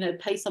than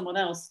pay someone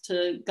else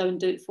to go and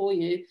do it for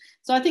you?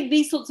 So I think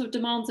these sorts of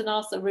demands and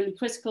asks are really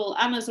critical.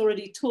 Anna's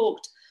already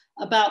talked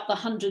about the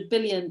 100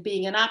 billion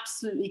being an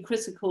absolutely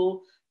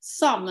critical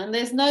sum, and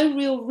there's no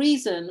real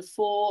reason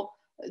for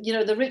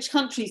the rich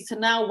countries to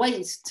now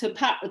wait till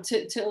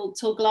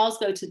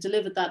Glasgow to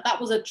deliver that.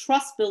 That was a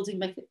trust building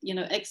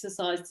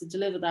exercise to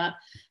deliver that,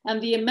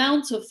 and the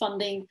amount of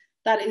funding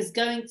that is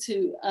going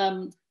to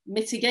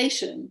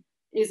mitigation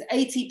is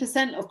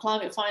 80% of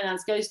climate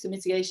finance goes to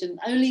mitigation,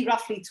 only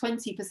roughly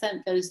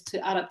 20% goes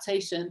to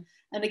adaptation.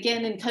 And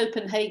again, in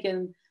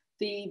Copenhagen,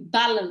 the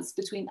balance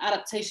between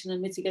adaptation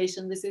and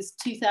mitigation, this is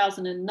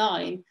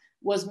 2009,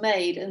 was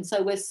made. And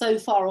so we're so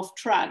far off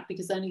track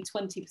because only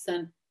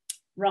 20%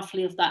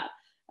 roughly of that,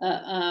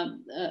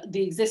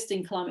 the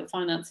existing climate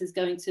finance is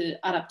going to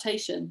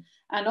adaptation.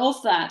 And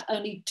of that,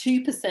 only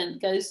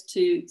 2% goes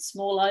to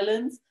small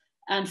islands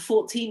and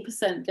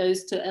 14%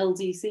 goes to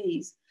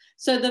LDCs.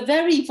 So the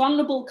very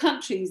vulnerable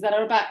countries that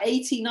are about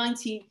 80,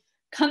 90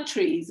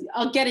 countries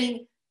are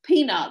getting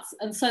peanuts.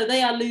 And so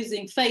they are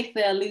losing faith,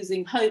 they are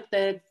losing hope,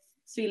 they're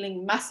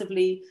feeling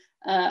massively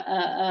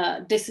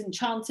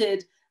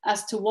disenchanted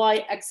as to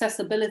why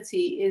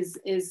accessibility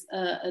is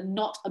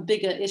not a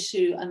bigger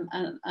issue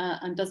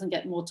and doesn't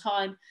get more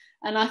time.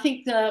 And I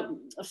think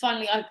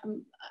finally, I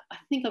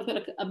think I've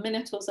got a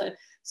minute or so.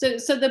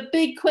 So the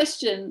big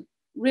question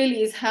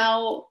really is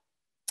how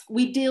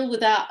we deal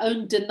with our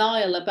own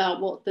denial about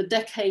what the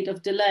decade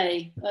of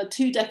delay,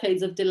 2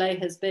 decades of delay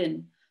has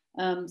been.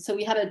 So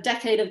we had a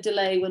decade of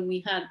delay when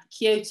we had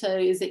Kyoto.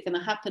 Is it going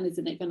to happen?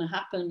 Isn't it going to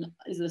happen?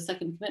 Is it a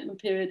second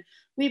commitment period?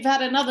 We've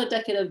had another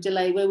decade of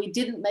delay where we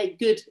didn't make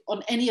good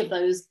on any of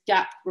those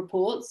gap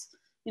reports.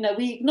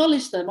 We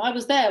acknowledged them. I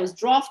was there, I was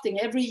drafting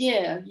every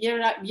year,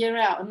 year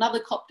out, another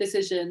COP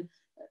decision,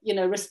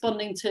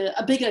 responding to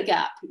a bigger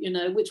gap,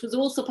 which was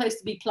all supposed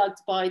to be plugged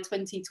by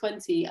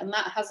 2020, and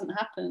that hasn't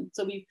happened.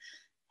 So we've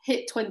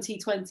hit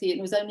 2020, and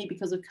it was only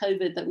because of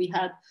COVID that we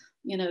had,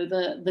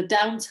 the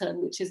downturn,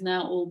 which is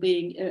now all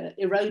being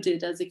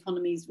eroded as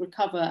economies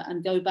recover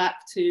and go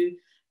back to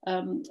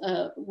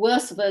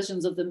worse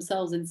versions of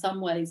themselves in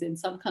some ways, in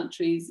some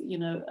countries,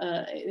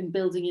 in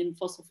building in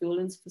fossil fuel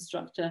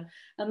infrastructure.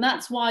 And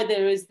that's why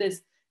there is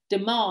this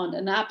demand,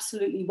 and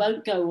absolutely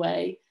won't go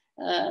away,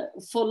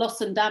 for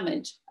loss and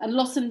damage. And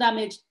loss and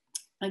damage,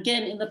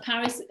 again, in the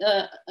Paris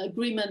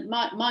Agreement,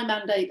 my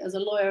mandate as a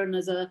lawyer and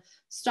as a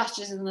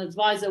strategist and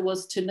advisor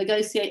was to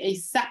negotiate a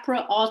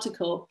separate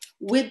article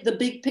with the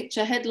big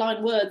picture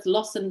headline words,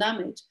 loss and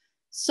damage,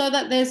 so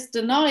that there's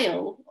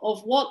denial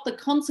of what the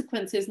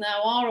consequences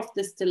now are of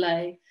this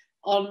delay,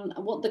 on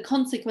what the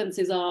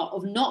consequences are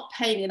of not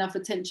paying enough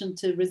attention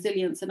to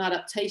resilience and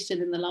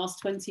adaptation in the last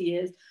 20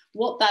 years,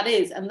 what that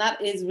is, and that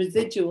is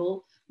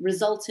residual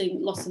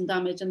resulting loss and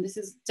damage. And this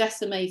is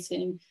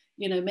decimating,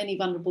 many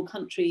vulnerable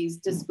countries,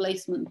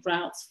 displacement,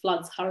 droughts,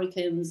 floods,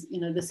 hurricanes,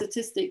 the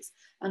statistics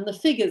and the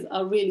figures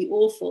are really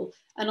awful.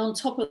 And on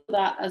top of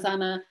that, as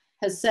Anna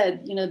has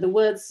said, the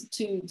words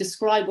to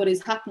describe what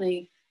is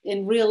happening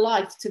in real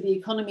life to the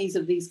economies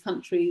of these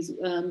countries,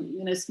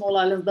 small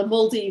islands, the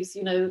Maldives,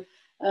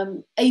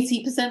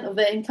 80% of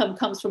their income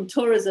comes from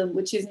tourism,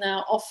 which is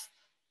now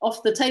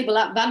off the table,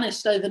 that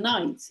vanished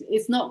overnight.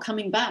 It's not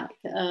coming back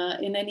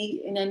in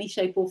any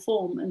shape or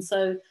form. And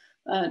so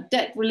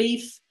debt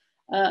relief,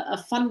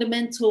 a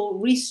fundamental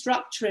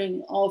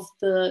restructuring of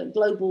the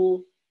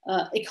global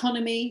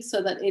economy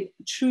so that it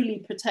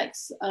truly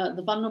protects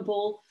the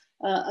vulnerable,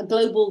 a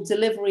global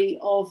delivery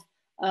of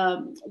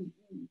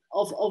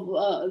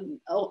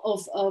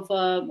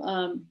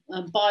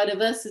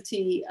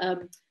biodiversity,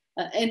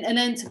 an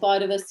end to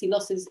biodiversity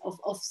losses,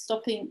 of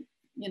stopping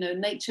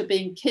nature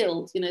being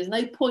killed. There's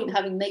no point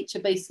having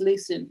nature-based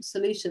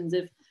solutions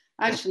if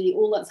actually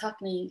all that's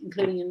happening,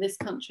 including in this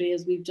country,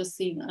 as we've just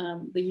seen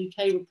the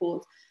UK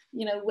report,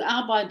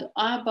 our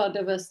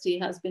biodiversity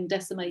has been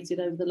decimated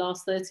over the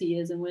last 30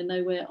 years and we're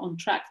nowhere on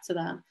track to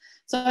that.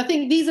 So I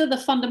think these are the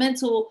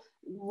fundamental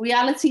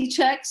reality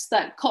checks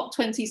that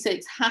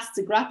COP26 has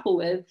to grapple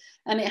with,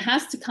 and it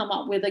has to come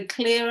up with a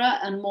clearer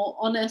and more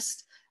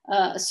honest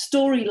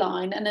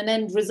storyline and an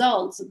end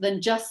result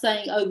than just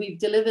saying, oh, we've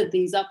delivered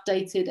these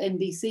updated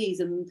NDCs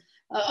and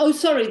oh,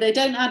 sorry, they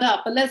don't add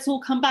up, but let's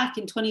all come back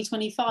in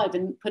 2025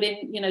 and put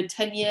in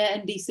 10-year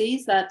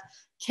NDCs that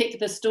kick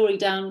the story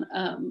down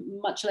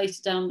much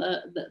later down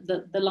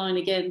the line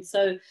again.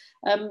 So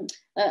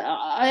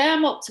I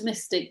am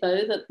optimistic,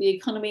 though, that the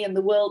economy and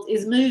the world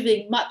is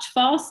moving much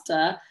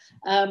faster,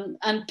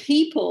 and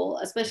people,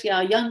 especially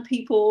our young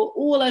people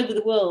all over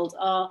the world,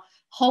 are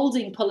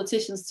holding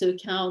politicians to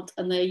account,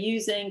 and they're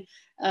using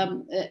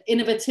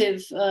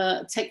innovative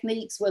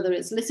techniques, whether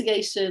it's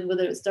litigation,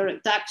 whether it's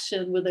direct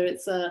action, whether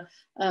it's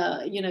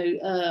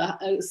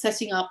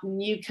setting up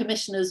new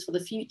commissioners for the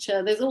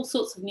future. There's all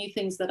sorts of new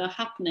things that are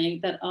happening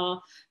that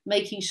are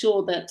making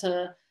sure that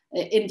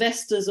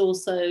investors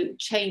also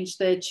change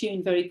their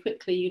tune very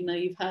quickly.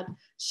 You've had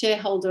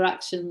shareholder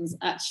actions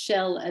at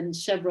Shell and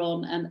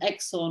Chevron and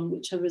Exxon,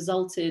 which have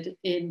resulted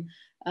in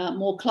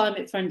more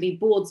climate-friendly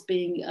boards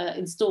being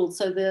installed.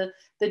 So the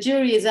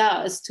jury is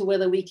out as to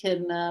whether we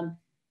can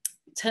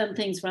turn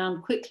things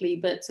around quickly,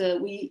 but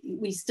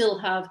we still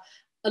have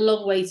a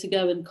long way to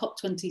go, and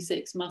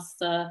COP26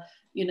 must lay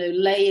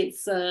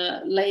its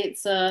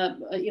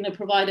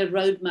provide a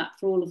roadmap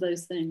for all of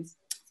those things.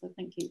 So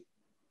thank you.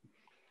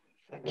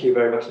 Thank you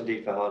very much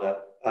indeed, Farhana.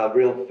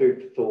 Real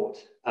food for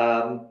thought.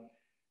 I'm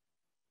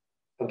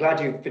glad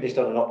you finished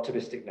on an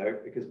optimistic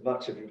note, because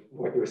much of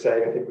what you were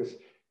saying, I think, was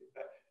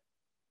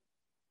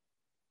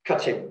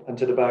cutting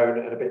into the bone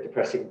and a bit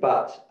depressing.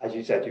 But as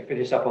you said, you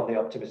finished up on the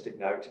optimistic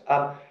note.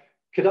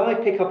 Could I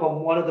pick up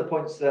on one of the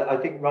points that I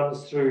think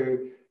runs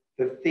through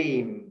the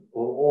theme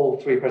of all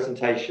three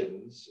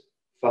presentations?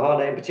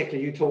 Farhana, in particular,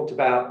 you talked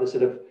about the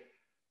sort of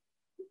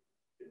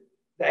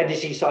the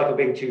NDC cycle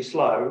being too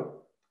slow,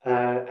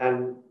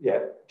 and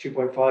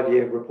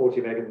 2.5-year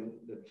reporting, maybe than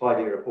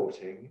 5-year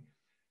reporting.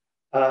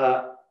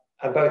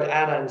 And both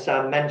Anna and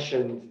Sam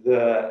mentioned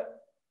the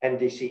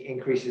NDC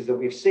increases that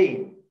we've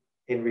seen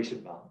in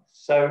recent months.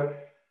 So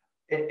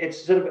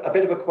it's sort of a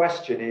bit of a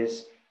question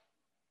is,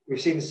 we've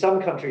seen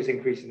some countries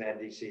increasing their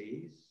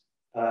NDCs,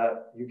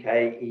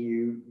 UK,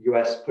 EU,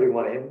 US putting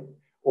one in.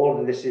 All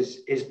of this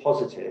is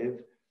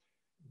positive.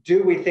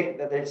 Do we think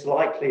that it's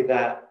likely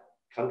that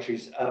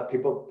countries,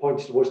 people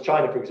pointing towards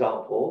China, for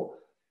example,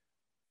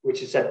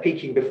 which is said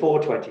peaking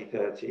before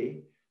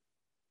 2030,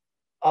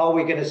 are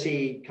we going to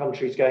see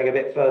countries going a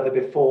bit further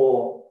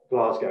before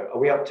Glasgow? Are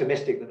we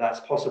optimistic that that's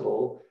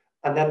possible?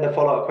 And then the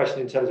follow-up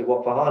question in terms of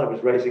what Farhana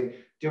was raising,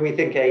 do we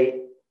think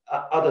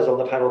others on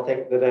the panel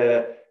think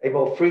that a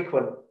more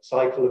frequent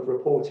cycle of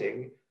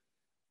reporting,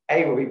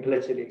 A, will be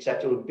politically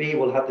acceptable, and B,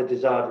 will have the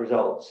desired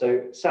results?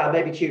 So Sam,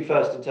 maybe to you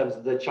first in terms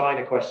of the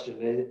China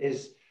question.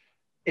 Is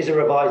a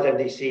revised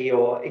NDC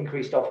or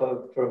increased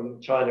offer from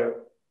China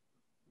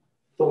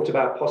thought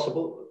about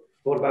possible,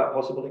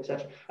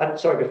 etc.? And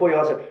sorry, before you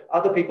answer,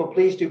 other people,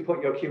 please do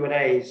put your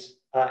Q&As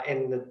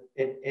in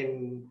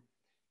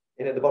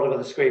at the bottom of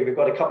the screen. We've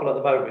got a couple at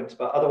the moment,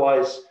 but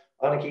otherwise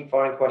I'm going to keep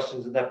firing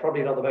questions, and they're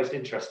probably not the most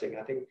interesting.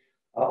 I think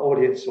our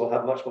audience will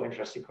have much more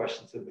interesting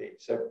questions than me.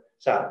 So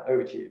Sam,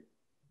 over to you.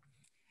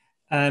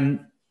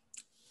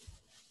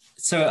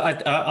 So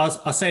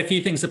I'll say a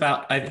few things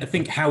about, I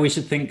think, how we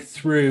should think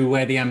through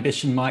where the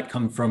ambition might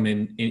come from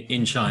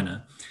in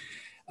China.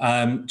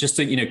 Just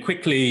to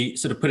quickly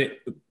sort of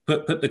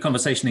put the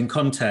conversation in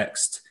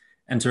context,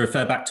 and to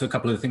refer back to a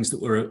couple of the things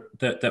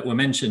that were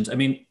mentioned. I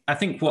mean, I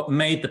think what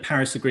made the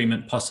Paris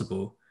Agreement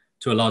possible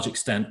to a large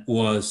extent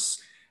was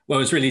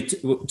really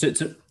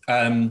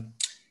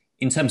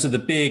in terms of the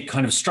big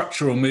kind of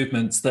structural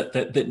movements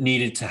that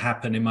needed to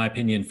happen, in my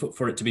opinion,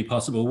 for it to be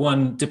possible.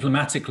 One,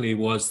 diplomatically,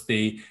 was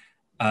the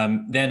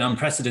then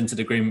unprecedented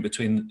agreement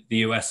between the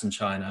US and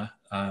China,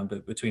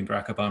 between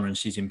Barack Obama and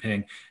Xi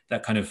Jinping,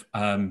 that kind of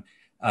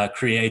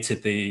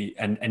created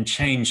and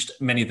changed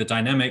many of the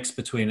dynamics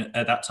between,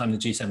 at that time, the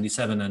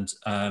G77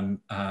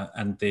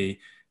 and the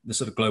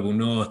sort of global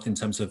north in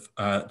terms of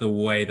the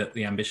way that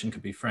the ambition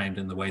could be framed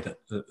and the way that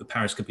the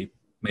Paris could be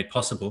made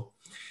possible.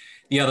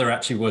 The other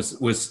actually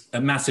was a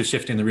massive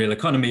shift in the real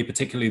economy,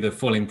 particularly the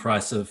falling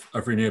price of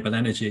renewable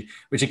energy,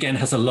 which again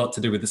has a lot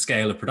to do with the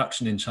scale of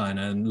production in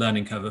China and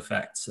learning curve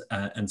effects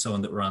and so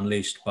on that were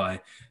unleashed by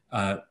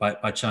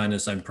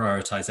China's own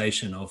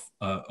prioritization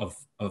of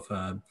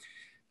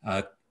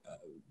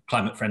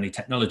climate-friendly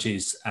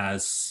technologies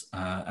as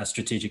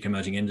strategic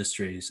emerging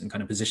industries, and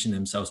kind of position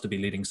themselves to be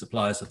leading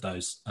suppliers of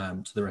those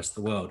to the rest of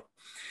the world.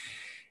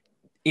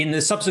 In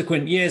the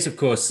subsequent years, of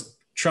course,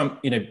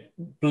 Trump,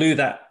 blew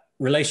that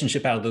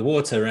relationship out of the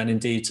water, and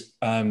indeed,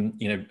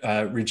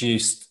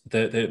 reduced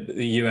the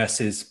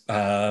US's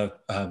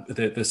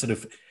the sort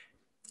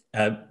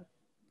of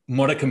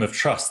modicum of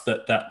trust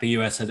that the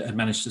US had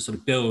managed to sort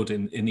of build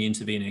in the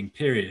intervening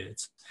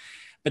periods.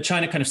 But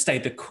China kind of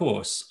stayed the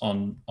course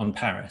on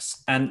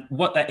Paris. And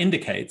what that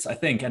indicates, I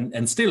think,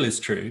 and still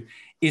is true,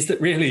 is that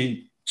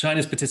really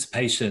China's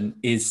participation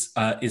is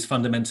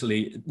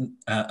fundamentally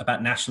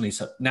about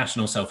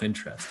national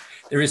self-interest.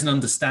 There is an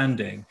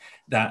understanding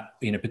that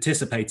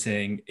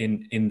participating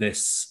in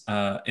this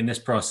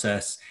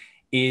process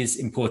is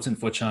important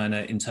for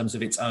China in terms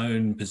of its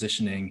own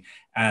positioning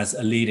as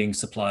a leading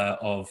supplier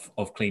of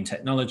clean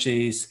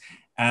technologies,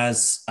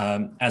 as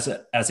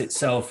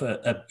itself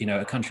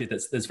a country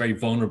that's very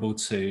vulnerable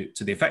to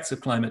the effects of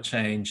climate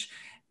change,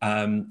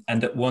 and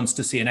that wants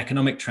to see an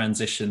economic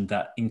transition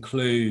that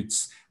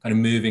includes kind of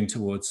moving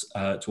towards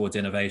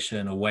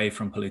innovation, away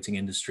from polluting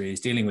industries,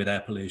 dealing with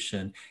air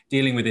pollution,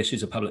 dealing with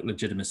issues of public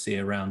legitimacy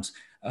around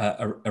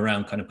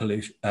kind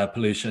of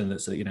pollution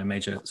that's a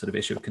major sort of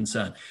issue of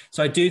concern.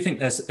 So I do think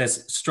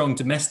there's strong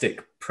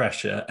domestic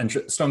pressure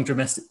and strong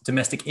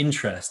domestic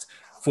interest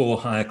for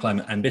higher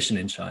climate ambition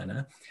in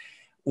China.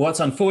 What's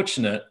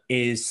unfortunate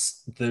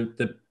is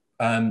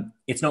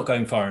it's not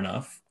going far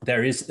enough.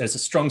 There's a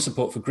strong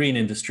support for green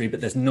industry,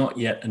 but there's not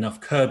yet enough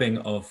curbing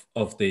of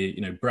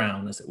the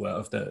brown, as it were,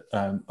 of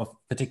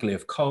particularly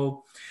of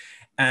coal,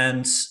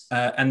 and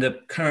the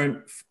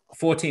current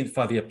 14th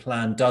five-year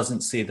plan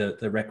doesn't see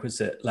the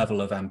requisite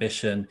level of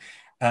ambition,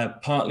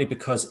 partly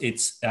because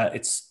it's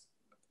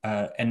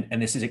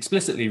and this is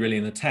explicitly really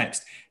in the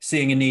text,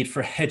 seeing a need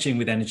for hedging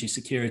with energy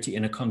security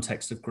in a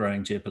context of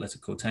growing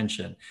geopolitical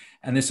tension.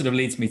 And this sort of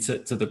leads me to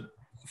the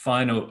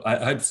final, I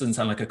hope this doesn't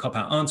sound like a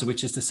cop-out answer,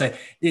 which is to say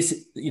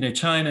this,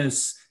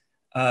 China's,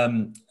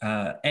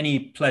 any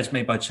pledge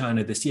made by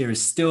China this year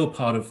is still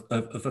part of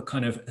a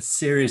kind of a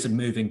series of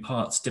moving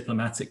parts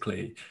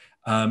diplomatically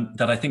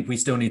that I think we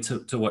still need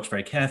to watch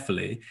very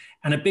carefully.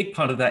 And a big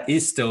part of that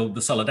is still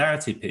the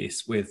solidarity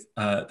piece with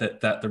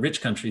that the rich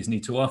countries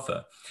need to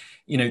offer.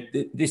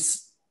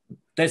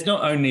 There's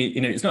not only,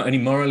 it's not only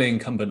morally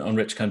incumbent on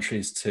rich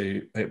countries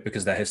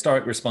because of their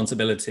historic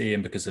responsibility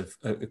and because of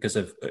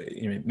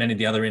many of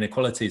the other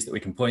inequalities that we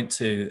can point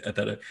to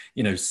that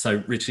are,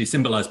 so richly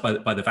symbolized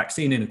by the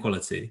vaccine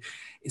inequality.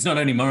 It's not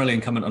only morally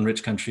incumbent on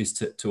rich countries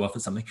to offer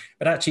something,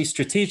 but actually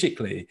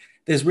strategically,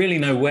 there's really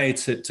no way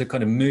to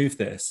kind of move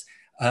this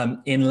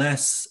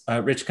unless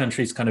rich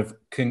countries kind of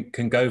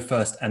can go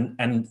first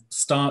and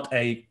start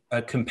a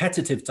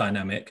competitive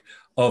dynamic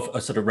of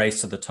a sort of race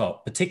to the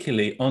top,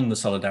 particularly on the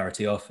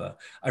solidarity offer.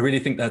 I really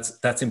think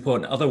that's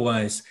important.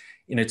 Otherwise,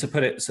 to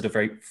put it sort of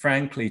very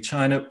frankly,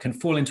 China can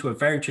fall into a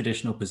very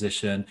traditional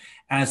position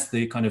as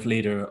the kind of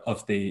leader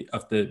of the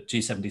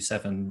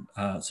G77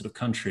 sort of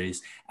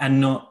countries and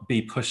not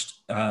be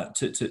pushed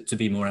to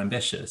be more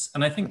ambitious.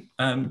 And I think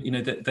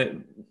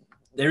that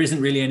there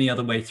isn't really any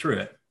other way through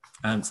it.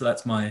 So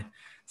that's my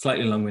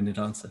slightly long-winded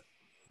answer.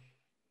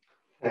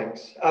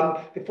 Thanks.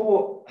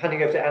 Before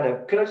handing over to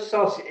Anna, could I just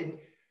ask,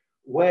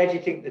 where do you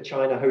think the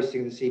China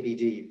hosting the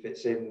CBD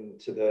fits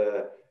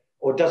into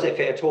or does it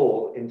fit at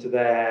all into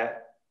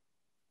their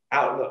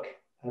outlook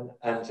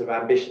and sort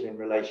of ambition in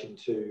relation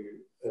to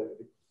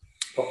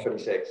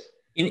COP26?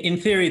 In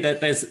theory, that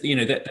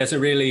there's a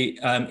really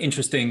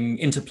interesting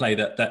interplay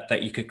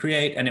that you could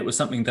create, and it was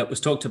something that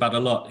was talked about a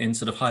lot in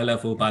sort of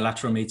high-level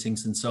bilateral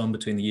meetings and so on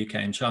between the UK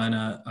and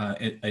China,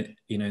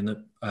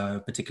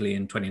 particularly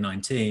in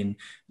 2019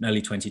 and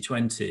early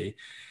 2020.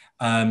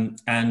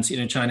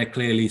 And China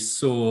clearly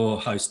saw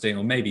hosting,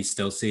 or maybe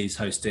still sees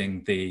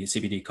hosting, the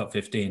CBD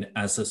COP15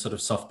 as a sort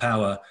of soft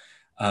power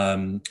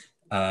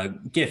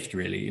gift,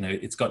 really.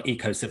 It's got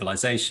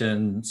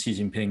eco-civilization, Xi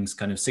Jinping's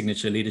kind of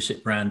signature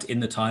leadership brand in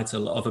the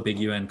title of a big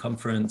UN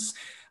conference.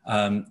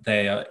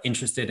 They are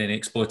interested in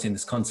exporting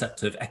this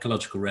concept of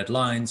ecological red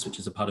lines, which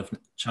is a part of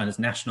China's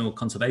national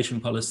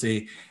conservation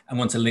policy, and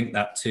want to link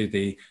that to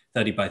the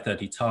 30 by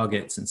 30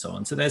 targets and so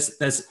on. So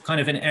there's kind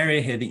of an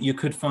area here that you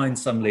could find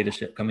some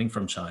leadership coming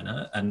from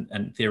China,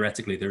 and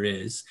theoretically there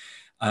is.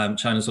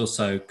 China's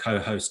also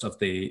co-host of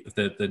the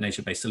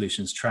nature-based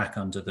solutions track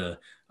under the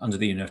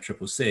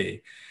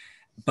UNFCCC.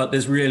 But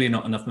there's really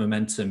not enough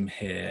momentum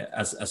here,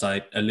 as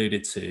I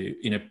alluded to.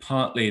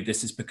 Partly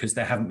this is because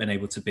there haven't been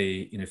able to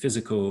be,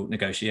 physical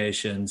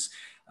negotiations.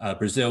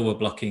 Brazil were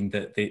blocking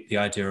the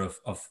idea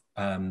of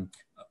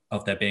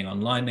there being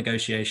online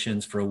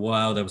negotiations for a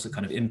while. There was a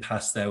kind of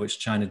impasse there, which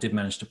China did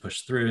manage to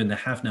push through, and there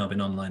have now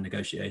been online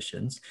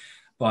negotiations.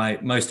 By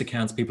most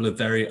accounts, people are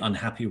very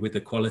unhappy with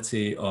the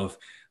quality of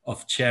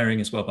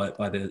chairing as well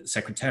by the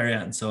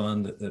Secretariat and so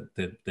on.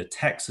 The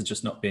texts are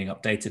just not being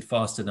updated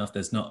fast enough.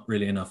 There's not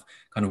really enough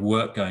kind of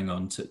work going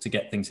on to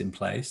get things in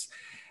place.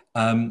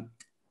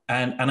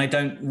 And I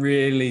don't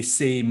really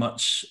see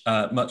much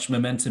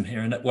momentum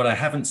here. And what I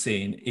haven't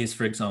seen is,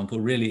 for example,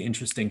 really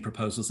interesting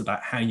proposals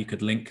about how you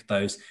could link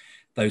those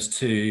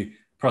two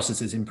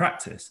processes in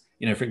practice.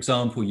 You know, for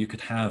example, you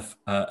could have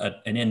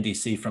an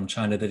NDC from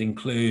China that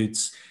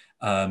includes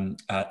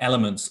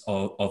elements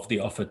of the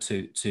offer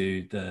to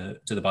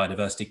the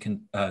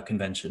Biodiversity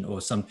Convention,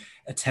 or some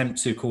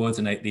attempt to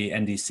coordinate the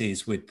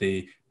NDCs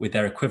with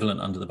their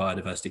equivalent under the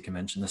Biodiversity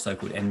Convention, the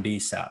so-called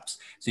NBSAPs.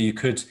 So you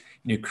could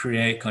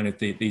create kind of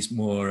these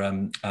more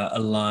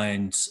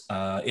aligned,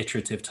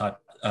 iterative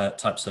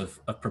types of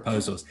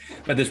proposals,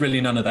 but there's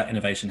really none of that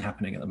innovation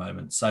happening at the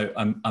moment. So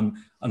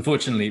I'm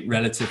unfortunately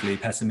relatively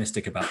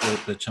pessimistic about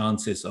the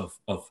chances of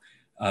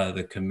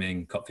the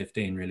coming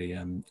COP15 really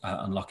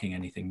unlocking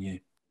anything new.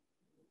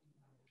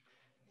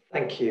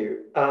 Thank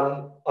you.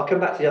 I'll come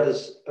back to the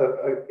others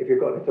if you've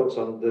got any thoughts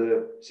on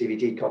the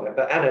CVD comment.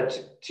 But Anna,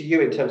 to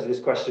you in terms of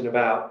this question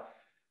about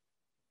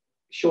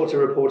shorter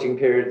reporting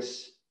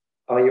periods,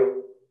 are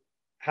you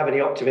have any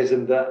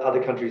optimism that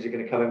other countries are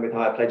going to come in with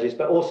higher pledges?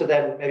 But also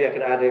then maybe I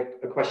could add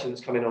a question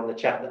that's come in on the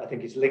chat that I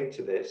think is linked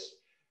to this.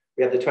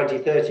 We have the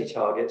 2030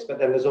 targets, but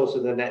then there's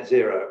also the net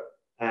zero.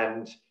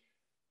 And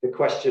the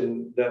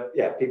question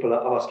that, people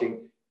are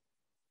asking,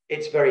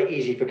 it's very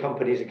easy for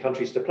companies and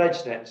countries to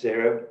pledge net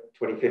zero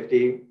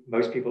 2050.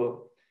 Most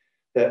people,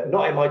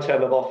 not in my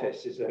term of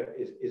office, is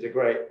a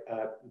great,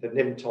 the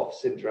NIMTOF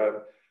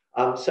syndrome.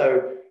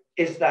 So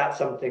is that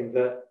something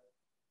that,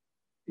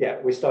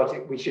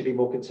 we should be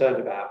more concerned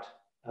about?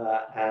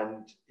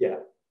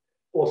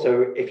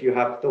 Also, if you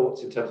have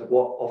thoughts in terms of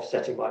what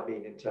offsetting might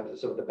mean in terms of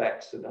some of the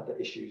BECS and other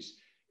issues,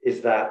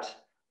 is that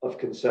of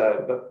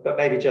concern? But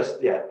maybe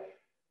just,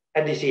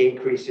 NDC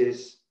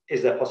increases,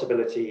 is there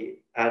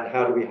possibility, and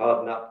how do we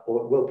harden up,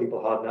 or will people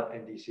harden up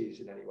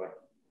NDCs in any way?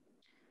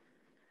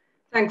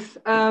 Thanks.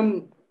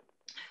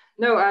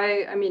 No,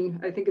 I mean,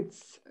 I think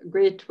it's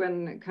great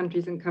when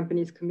countries and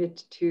companies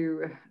commit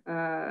to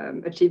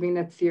achieving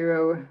net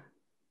zero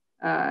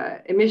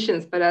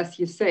emissions, but as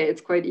you say,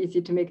 it's quite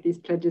easy to make these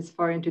pledges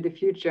far into the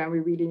future, and we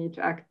really need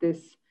to act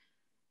this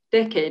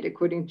decade.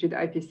 According to the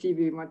IPCC,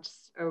 we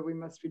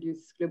must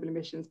reduce global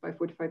emissions by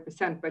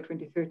 45% by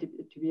 2030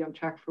 to be on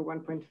track for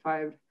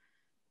 1.5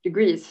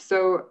 degrees.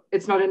 So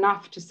it's not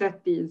enough to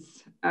set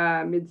these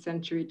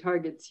mid-century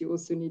targets. You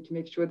also need to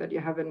make sure that you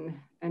have an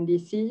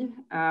NDC,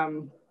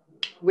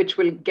 which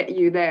will get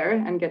you there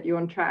and get you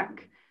on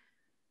track,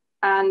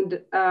 and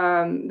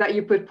that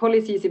you put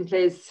policies in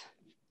place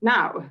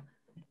now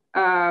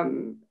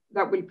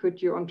that will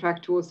put you on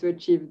track to also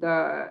achieve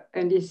the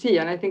NDC.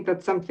 And I think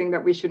that's something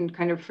that we shouldn't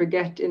kind of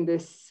forget in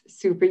this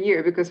super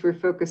year, because we're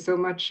focused so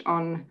much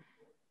on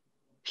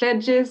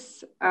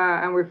pledges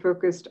and we're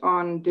focused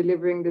on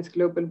delivering this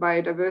global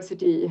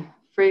biodiversity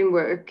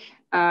framework.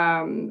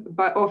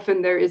 But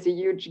often there is a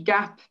huge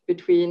gap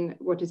between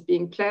what is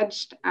being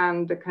pledged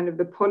and the kind of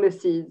the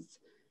policies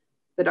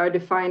that are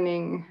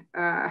defining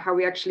how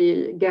we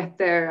actually get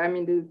there. I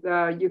mean,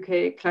 the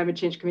UK Climate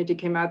Change Committee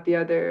came out the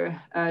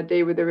other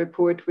day with a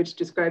report which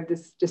described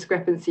this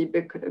discrepancy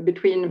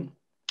between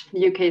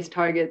the UK's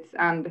targets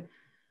and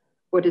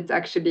what it's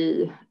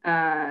actually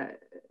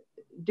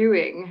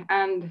doing.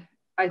 And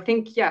I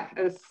think,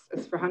 as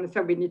Farhana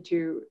said, we need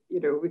to,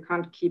 we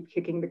can't keep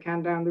kicking the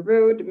can down the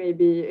road.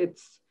 Maybe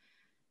it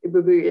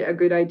would be a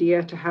good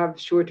idea to have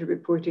shorter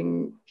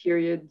reporting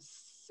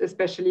periods,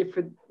 especially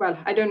for,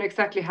 I don't know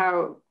exactly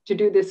how to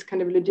do this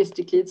kind of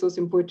logistically. It's also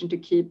important to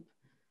keep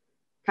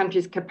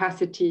countries'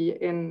 capacity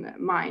in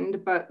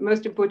mind, but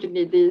most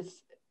importantly,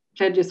 these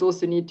pledges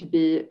also need to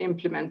be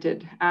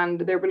implemented.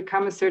 And there will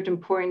come a certain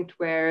point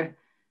where,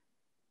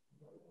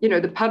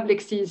 the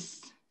public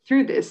sees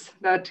through this,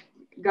 that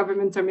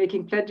governments are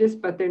making pledges,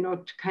 but they're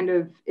not kind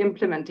of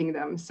implementing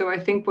them. So I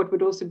think what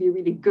would also be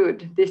really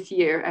good this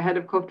year ahead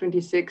of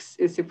COP26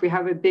 is if we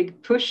have a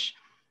big push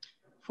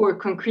for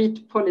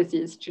concrete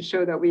policies to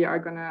show that we are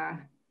going to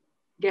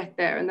get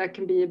there. And that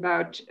can be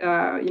about,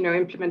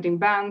 implementing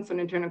bans on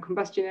internal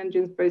combustion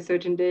engines by a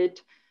certain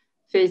date,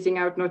 phasing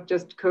out not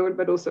just coal,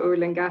 but also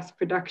oil and gas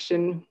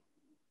production,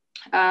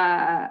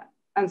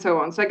 and so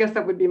on. So I guess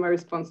that would be my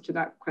response to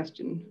that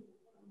question.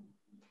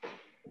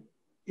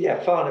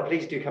 Yeah, Farhana,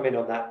 please do come in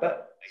on that.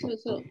 But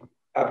sure.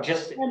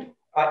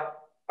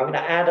 I'm going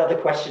to add other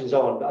questions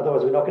on,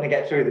 otherwise we're not going to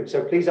get through them.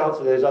 So please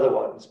answer those other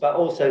ones. But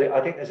also,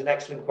 I think there's an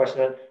excellent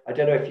question. I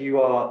don't know if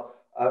you are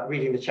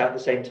reading the chat at the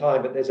same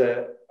time, but there's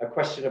a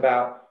question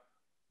about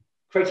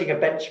creating a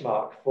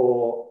benchmark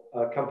for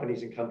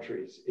companies and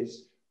countries.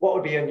 What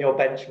would be in your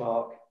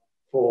benchmark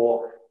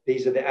for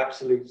these are the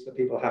absolutes that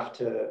people have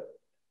to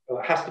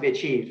has to be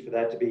achieved for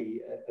there to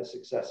be a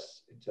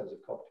success in terms of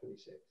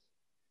COP26.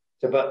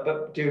 So,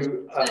 but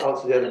do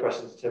answer the other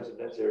questions in terms of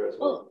net zero as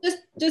well. Well,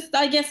 just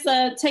I guess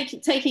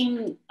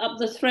taking up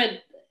the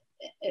thread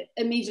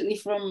immediately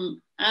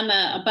from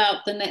Anna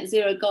about the net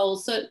zero goal.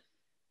 So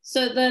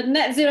the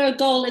net zero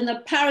goal in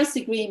the Paris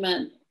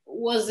Agreement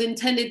was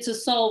intended to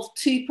solve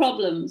two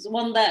problems.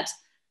 One, that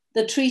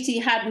the treaty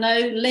had no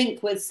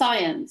link with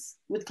science,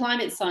 with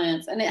climate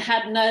science, and it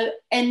had no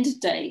end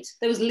date.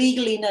 There was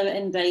legally no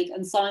end date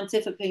and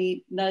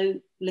scientifically no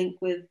link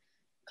with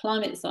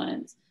climate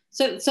science.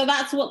 So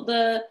that's what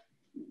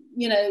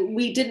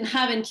we didn't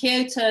have in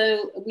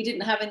Kyoto, we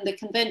didn't have in the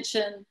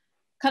convention.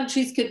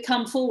 Countries could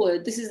come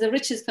forward, this is the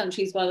richest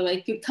countries, by the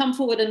way, could come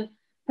forward and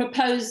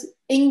propose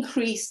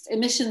increased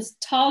emissions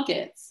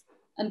targets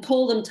and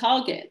call them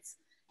targets.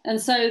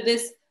 And so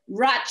this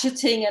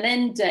ratcheting an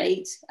end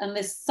date and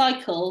this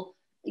cycle,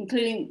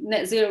 including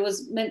net zero,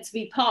 was meant to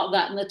be part of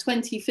that. And the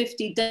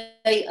 2050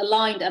 date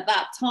aligned at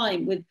that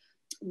time with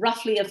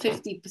roughly a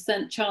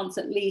 50% chance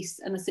at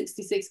least and a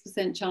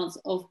 66% chance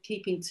of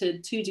keeping to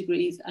 2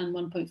 degrees and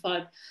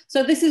 1.5.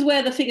 So this is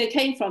where the figure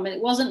came from. And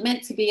it wasn't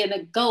meant to be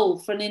a goal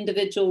for an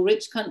individual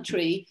rich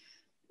country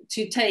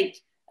to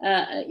take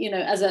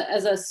as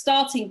a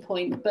starting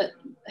point, but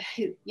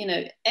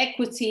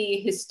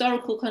equity,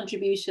 historical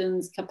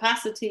contributions,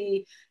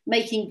 capacity,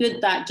 making good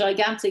that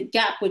gigantic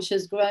gap which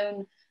has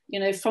grown,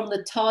 from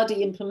the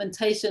tardy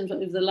implementation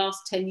over the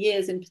last 10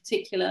 years in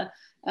particular.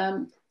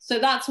 So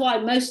that's why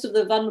most of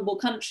the vulnerable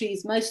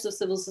countries, most of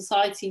civil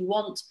society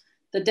want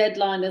the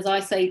deadline, as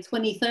I say,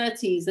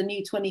 2030 is the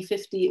new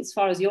 2050 as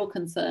far as you're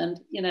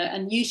concerned,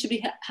 and you should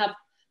have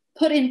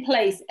put in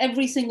place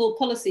every single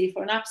policy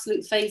for an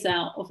absolute phase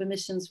out of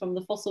emissions from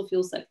the fossil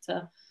fuel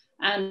sector,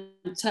 and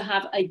to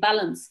have a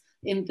balance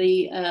in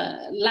the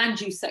land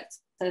use sector.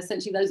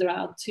 Essentially, those are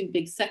our two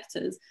big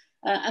sectors.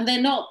 And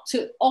they're not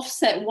to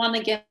offset one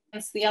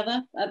against the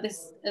other at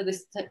this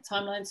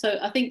timeline. So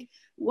I think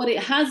what it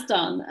has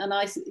done, and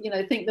I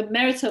think the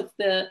merit of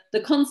the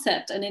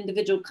concept and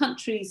individual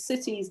countries,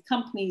 cities,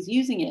 companies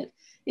using it,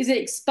 is it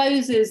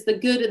exposes the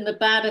good and the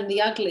bad and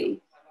the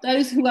ugly.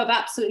 Those who have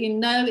absolutely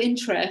no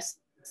interest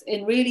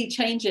in really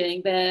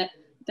changing their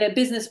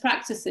business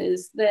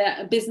practices,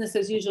 their business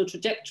as usual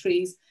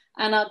trajectories,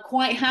 and are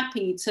quite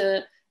happy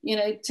to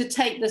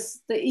take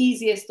the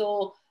easiest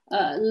or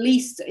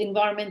least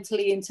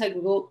environmentally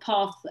integral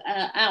path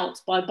out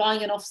by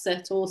buying an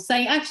offset, or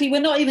saying, actually,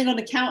 we're not even going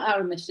to count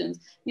our emissions.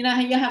 You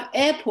have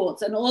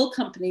airports and oil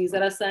companies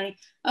that are saying,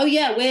 oh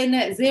yeah, we're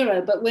net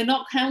zero, but we're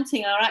not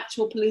counting our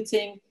actual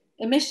polluting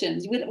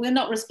emissions. We're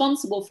not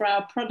responsible for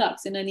our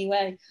products in any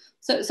way.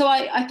 So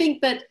I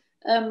think that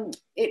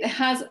it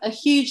has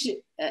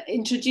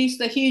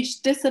introduced a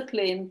huge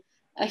discipline,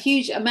 a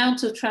huge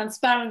amount of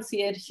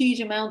transparency, a huge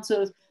amount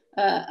of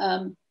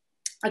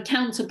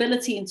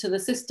accountability into the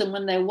system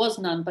when there was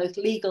none, both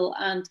legal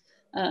and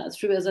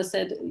through, as I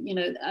said,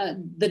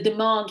 the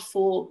demand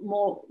for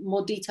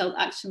more detailed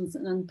actions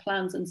and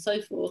plans and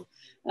so forth.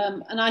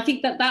 And I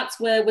think that that's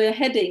where we're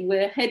heading.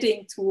 We're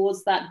heading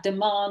towards that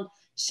demand.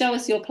 Show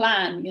us your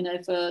plan,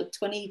 for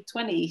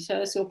 2020.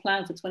 Show us your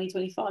plan for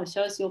 2025.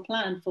 Show us your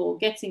plan for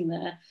getting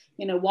there.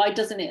 Why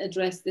doesn't it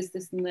address this,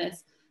 and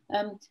this?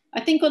 I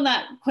think on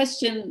that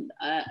question,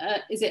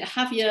 is it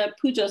Javier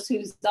Pujos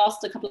who's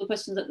asked a couple of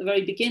questions at the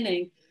very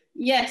beginning?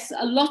 Yes,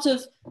 a lot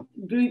of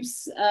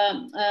groups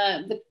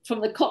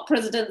from the COP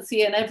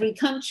presidency in every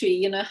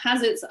country,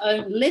 has its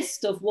own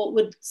list of what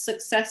would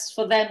success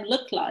for them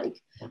look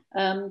like.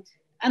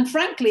 And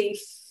frankly,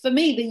 for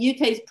me, the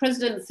UK's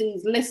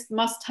presidency's list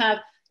must have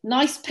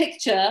nice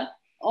picture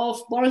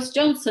of Boris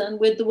Johnson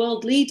with the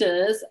world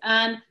leaders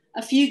and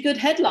a few good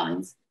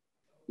headlines,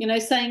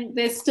 saying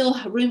there's still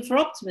room for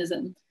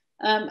optimism.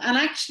 And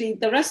actually,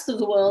 the rest of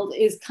the world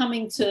is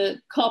coming to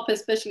COP,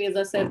 especially, as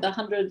I said, the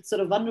 100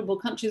 sort of vulnerable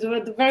countries,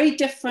 with a very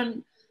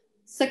different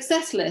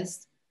success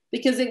list,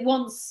 because it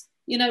wants,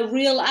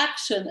 real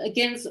action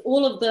against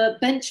all of the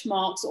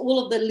benchmarks,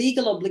 all of the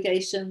legal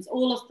obligations,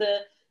 all of the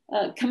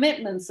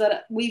commitments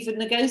that we've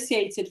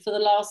negotiated for the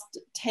last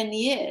 10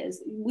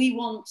 years. We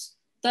want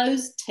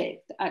those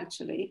ticked,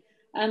 actually.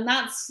 And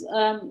that's,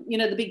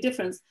 the big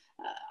difference.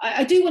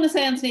 I do want to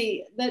say,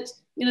 Anthony, that,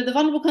 the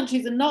vulnerable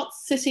countries are not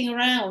sitting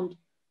around,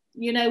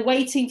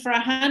 waiting for a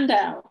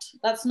handout.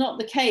 That's not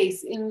the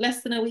case. In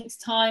less than a week's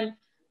time,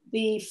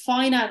 the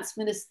finance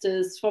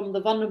ministers from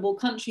the vulnerable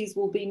countries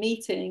will be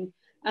meeting,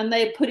 and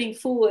they're putting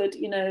forward,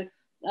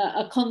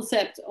 a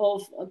concept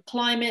of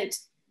climate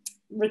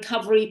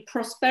recovery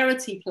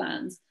prosperity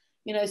plans.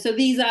 So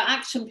these are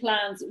action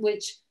plans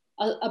which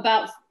are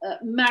about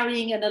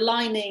marrying and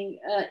aligning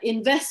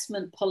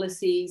investment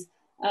policies,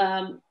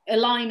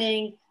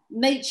 aligning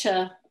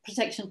nature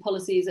protection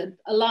policies, and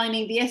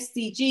aligning the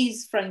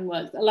SDGs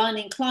framework,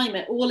 aligning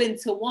climate all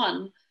into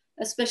one,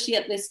 especially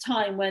at this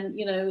time when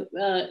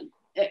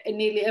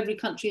nearly every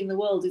country in the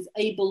world is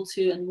able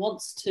to and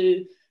wants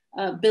to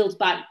build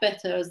back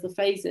better, as the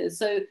phrase is.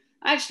 So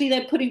actually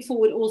they're putting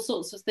forward all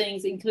sorts of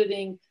things,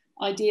 including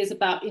ideas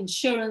about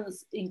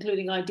insurance,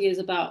 including ideas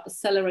about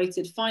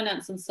accelerated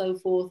finance and so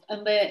forth.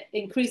 And they're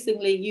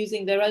increasingly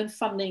using their own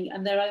funding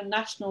and their own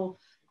national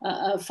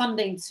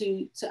funding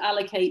to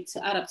allocate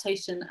to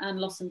adaptation and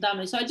loss and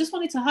damage. So I just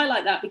wanted to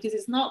highlight that, because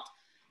it's not,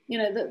 you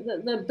know,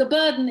 the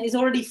burden is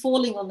already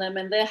falling on them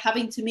and they're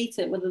having to meet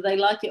it, whether they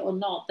like it or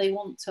not. They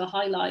want to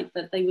highlight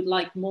that they would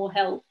like more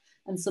help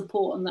and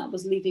support, and that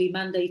was legally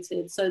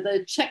mandated. So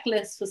the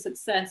checklists for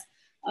success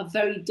are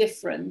very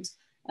different.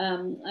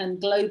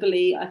 And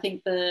globally, I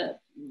think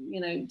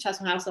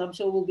Chatham House, I'm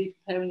sure, will be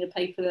preparing a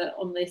paper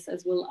on this,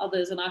 as will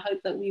others. And I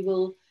hope that we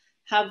will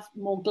have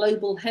more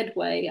global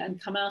headway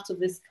and come out of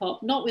this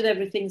COP, not with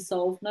everything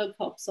solved, no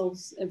COP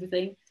solves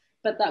everything,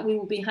 but that we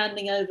will be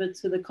handing over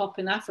to the COP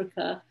in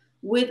Africa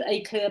with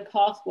a clear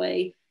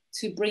pathway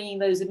to bringing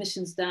those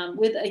emissions down,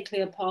 with a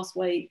clear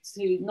pathway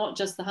to not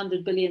just the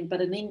 100 billion,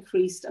 but an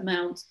increased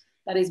amount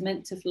that is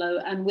meant to flow,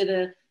 and with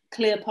a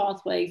clear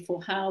pathway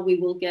for how we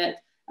will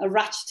get a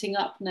ratcheting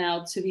up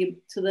now to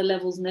the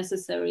levels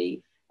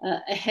necessary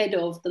ahead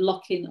of the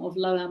lock-in of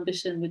low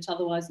ambition, which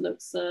otherwise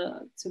looks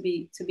to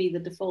be the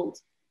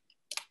default.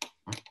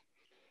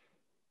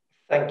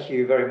 Thank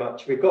you very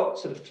much. We've got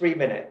sort of 3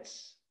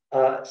 minutes.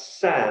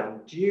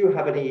 Sam, do you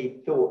have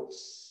any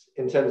thoughts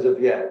in terms of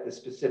the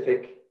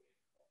specific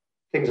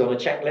things on a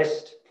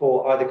checklist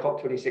for either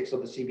COP26 or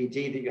the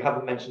CBD that you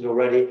haven't mentioned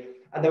already?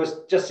 And there was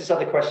just this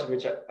other question,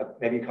 which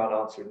maybe you can't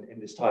answer in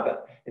this time,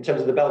 but in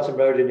terms of the Belt and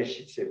Road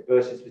Initiative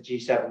versus the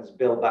G7's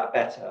Build Back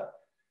Better,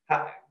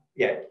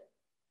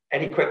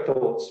 any quick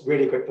thoughts,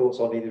 really quick thoughts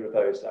on either of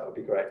those? That would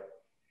be great.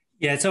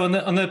 Yeah, so on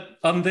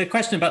the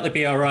question about the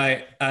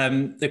BRI,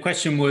 the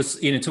question was,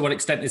 to what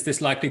extent is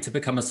this likely to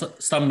become a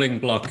stumbling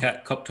block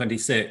at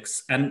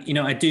COP26? And,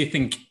 I do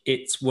think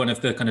it's one of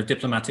the kind of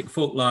diplomatic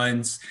fault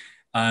lines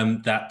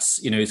that,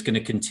 is going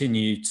to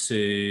continue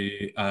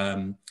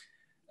to,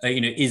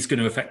 is going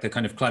to affect the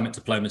kind of climate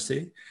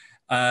diplomacy.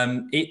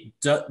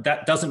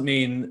 That doesn't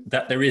mean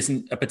that there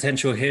isn't a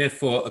potential here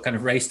for a kind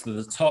of race to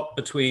the top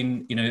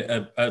between,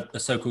 a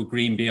so-called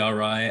green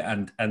BRI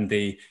and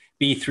the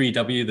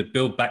B3W, the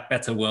Build Back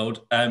Better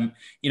world.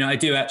 I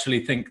do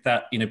actually think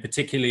that,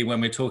 particularly when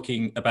we're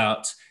talking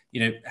about,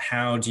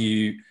 how do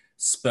you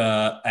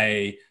spur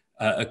a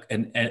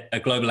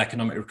global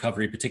economic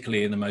recovery,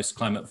 particularly in the most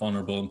climate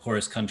vulnerable and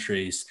poorest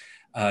countries,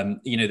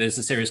 there's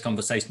a serious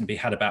conversation to be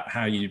had about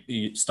how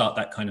you start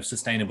that kind of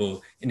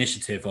sustainable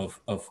initiative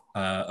of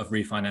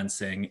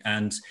refinancing.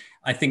 And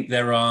I think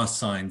there are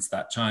signs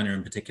that China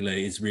in particular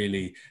is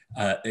really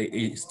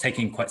is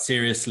taking quite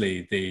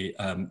seriously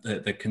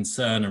the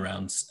concern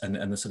around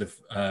and the sort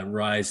of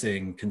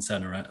rising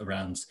concern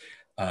around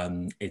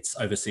its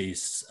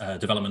overseas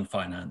development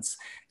finance,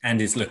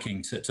 and is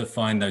looking to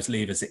find those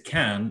levers it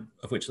can,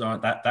 of which there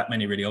aren't that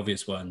many really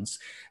obvious ones,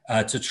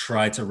 to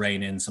try to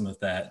rein in some of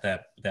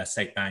their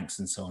state banks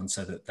and so on,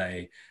 so that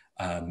they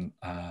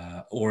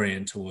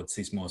orient towards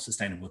these more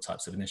sustainable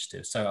types of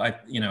initiatives. So I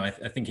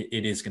think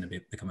it is going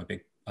to become a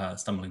big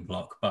stumbling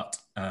block, but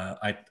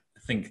I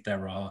think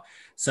there are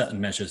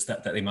certain measures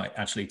that they might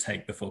actually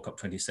take before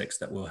COP26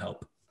 that will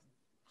help.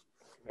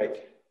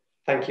 Great.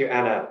 Thank you,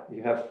 Anna.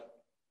 You have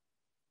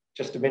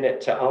just a minute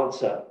to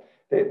answer.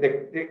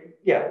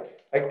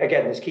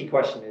 Again, this key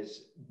question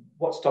is,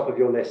 what's top of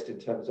your list in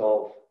terms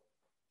of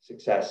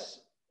success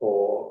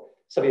or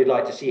something you'd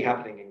like to see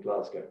happening in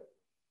Glasgow?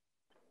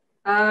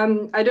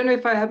 I don't know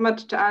if I have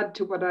much to add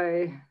to what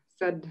I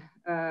said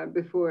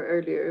before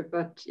earlier,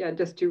 but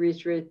just to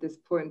reiterate this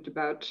point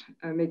about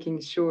making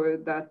sure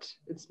that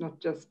it's not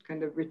just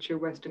kind of richer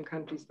Western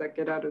countries that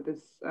get out of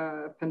this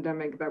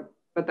pandemic,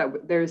 but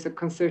that there is a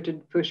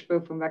concerted push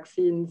both on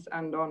vaccines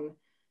and on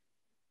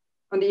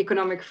the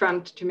economic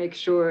front to make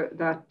sure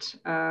that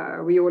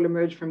we all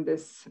emerge from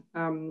this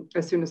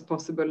as soon as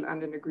possible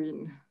and in a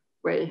green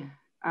way.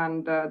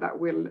 And that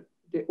will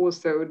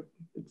also,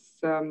 it's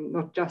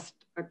not just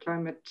a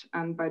climate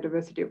and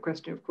biodiversity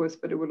question, of course,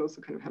 but it will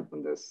also kind of help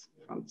on those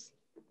fronts.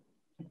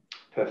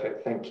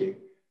 Perfect, thank you.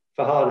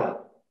 Farhana,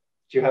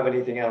 do you have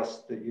anything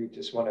else that you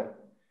just want to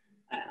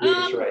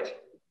reiterate?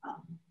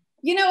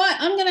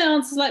 I'm going to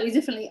answer slightly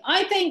differently.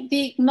 I think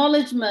the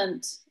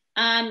acknowledgement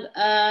and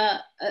a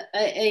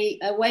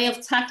way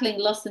of tackling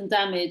loss and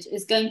damage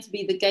is going to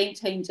be the game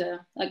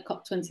changer at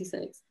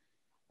COP26.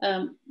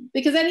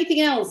 Because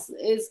anything else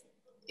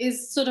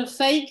is sort of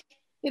fake.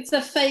 It's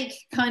a fake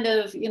kind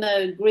of,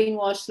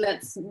 greenwash,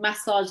 let's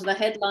massage the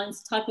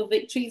headlines type of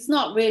victory. It's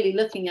not really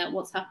looking at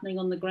what's happening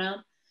on the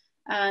ground.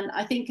 And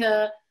I think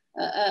a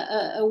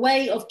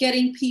way of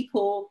getting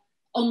people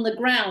on the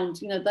ground,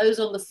 those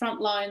on the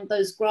front line,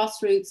 those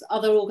grassroots,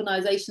 other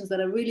organizations that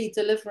are really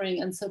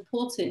delivering and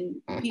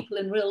supporting people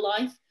in real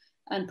life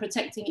and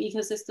protecting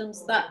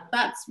ecosystems,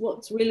 that's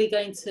what's really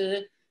going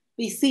to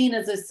be seen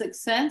as a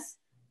success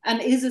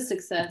and is a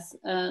success.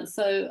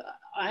 So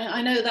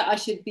I know that I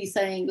should be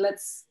saying,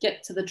 let's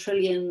get to the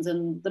trillions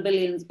and the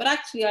billions, but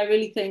actually I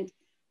really think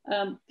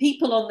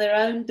people on their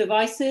own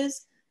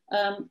devices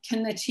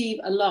can achieve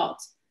a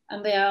lot.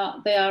 and they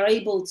are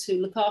able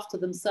to look after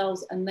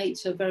themselves and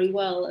nature very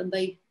well, and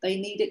they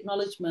need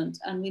acknowledgement,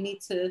 and we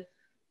need to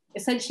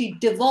essentially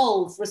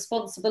devolve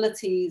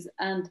responsibilities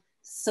and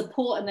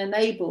support and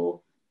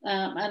enable.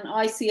 And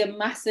I see a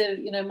massive,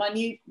 my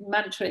new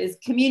mantra is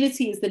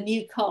community is the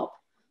new COP,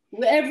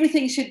 where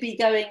everything should be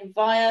going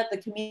via the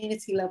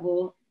community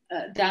level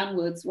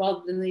downwards,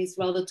 rather than these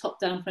rather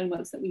top-down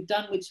frameworks that we've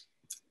done, which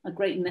are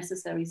great and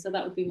necessary. So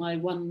that would be my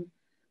one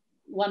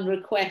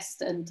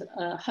request, and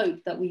hope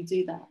that we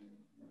do that.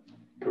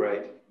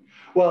 Great.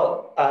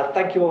 Well,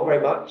 thank you all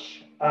very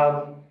much.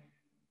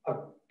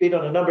 I've been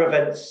on a number of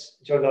events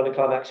during London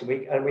Climate Action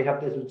Week, and we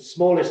have the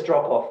smallest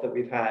drop-off that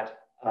we've had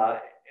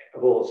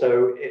of all.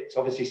 So it's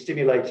obviously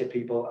stimulated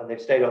people, and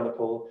they've stayed on the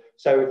call.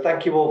 So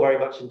thank you all very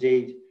much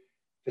indeed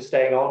for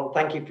staying on.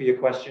 Thank you for your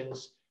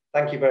questions.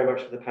 Thank you very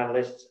much for the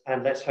panelists.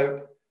 And let's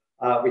hope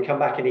we come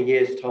back in a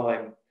year's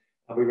time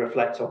and we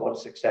reflect on what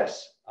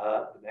success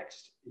the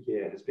next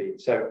year has been.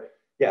 So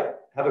yeah,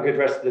 have a good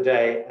rest of the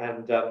day,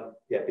 and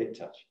yeah, be in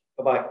touch.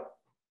 Bye-bye.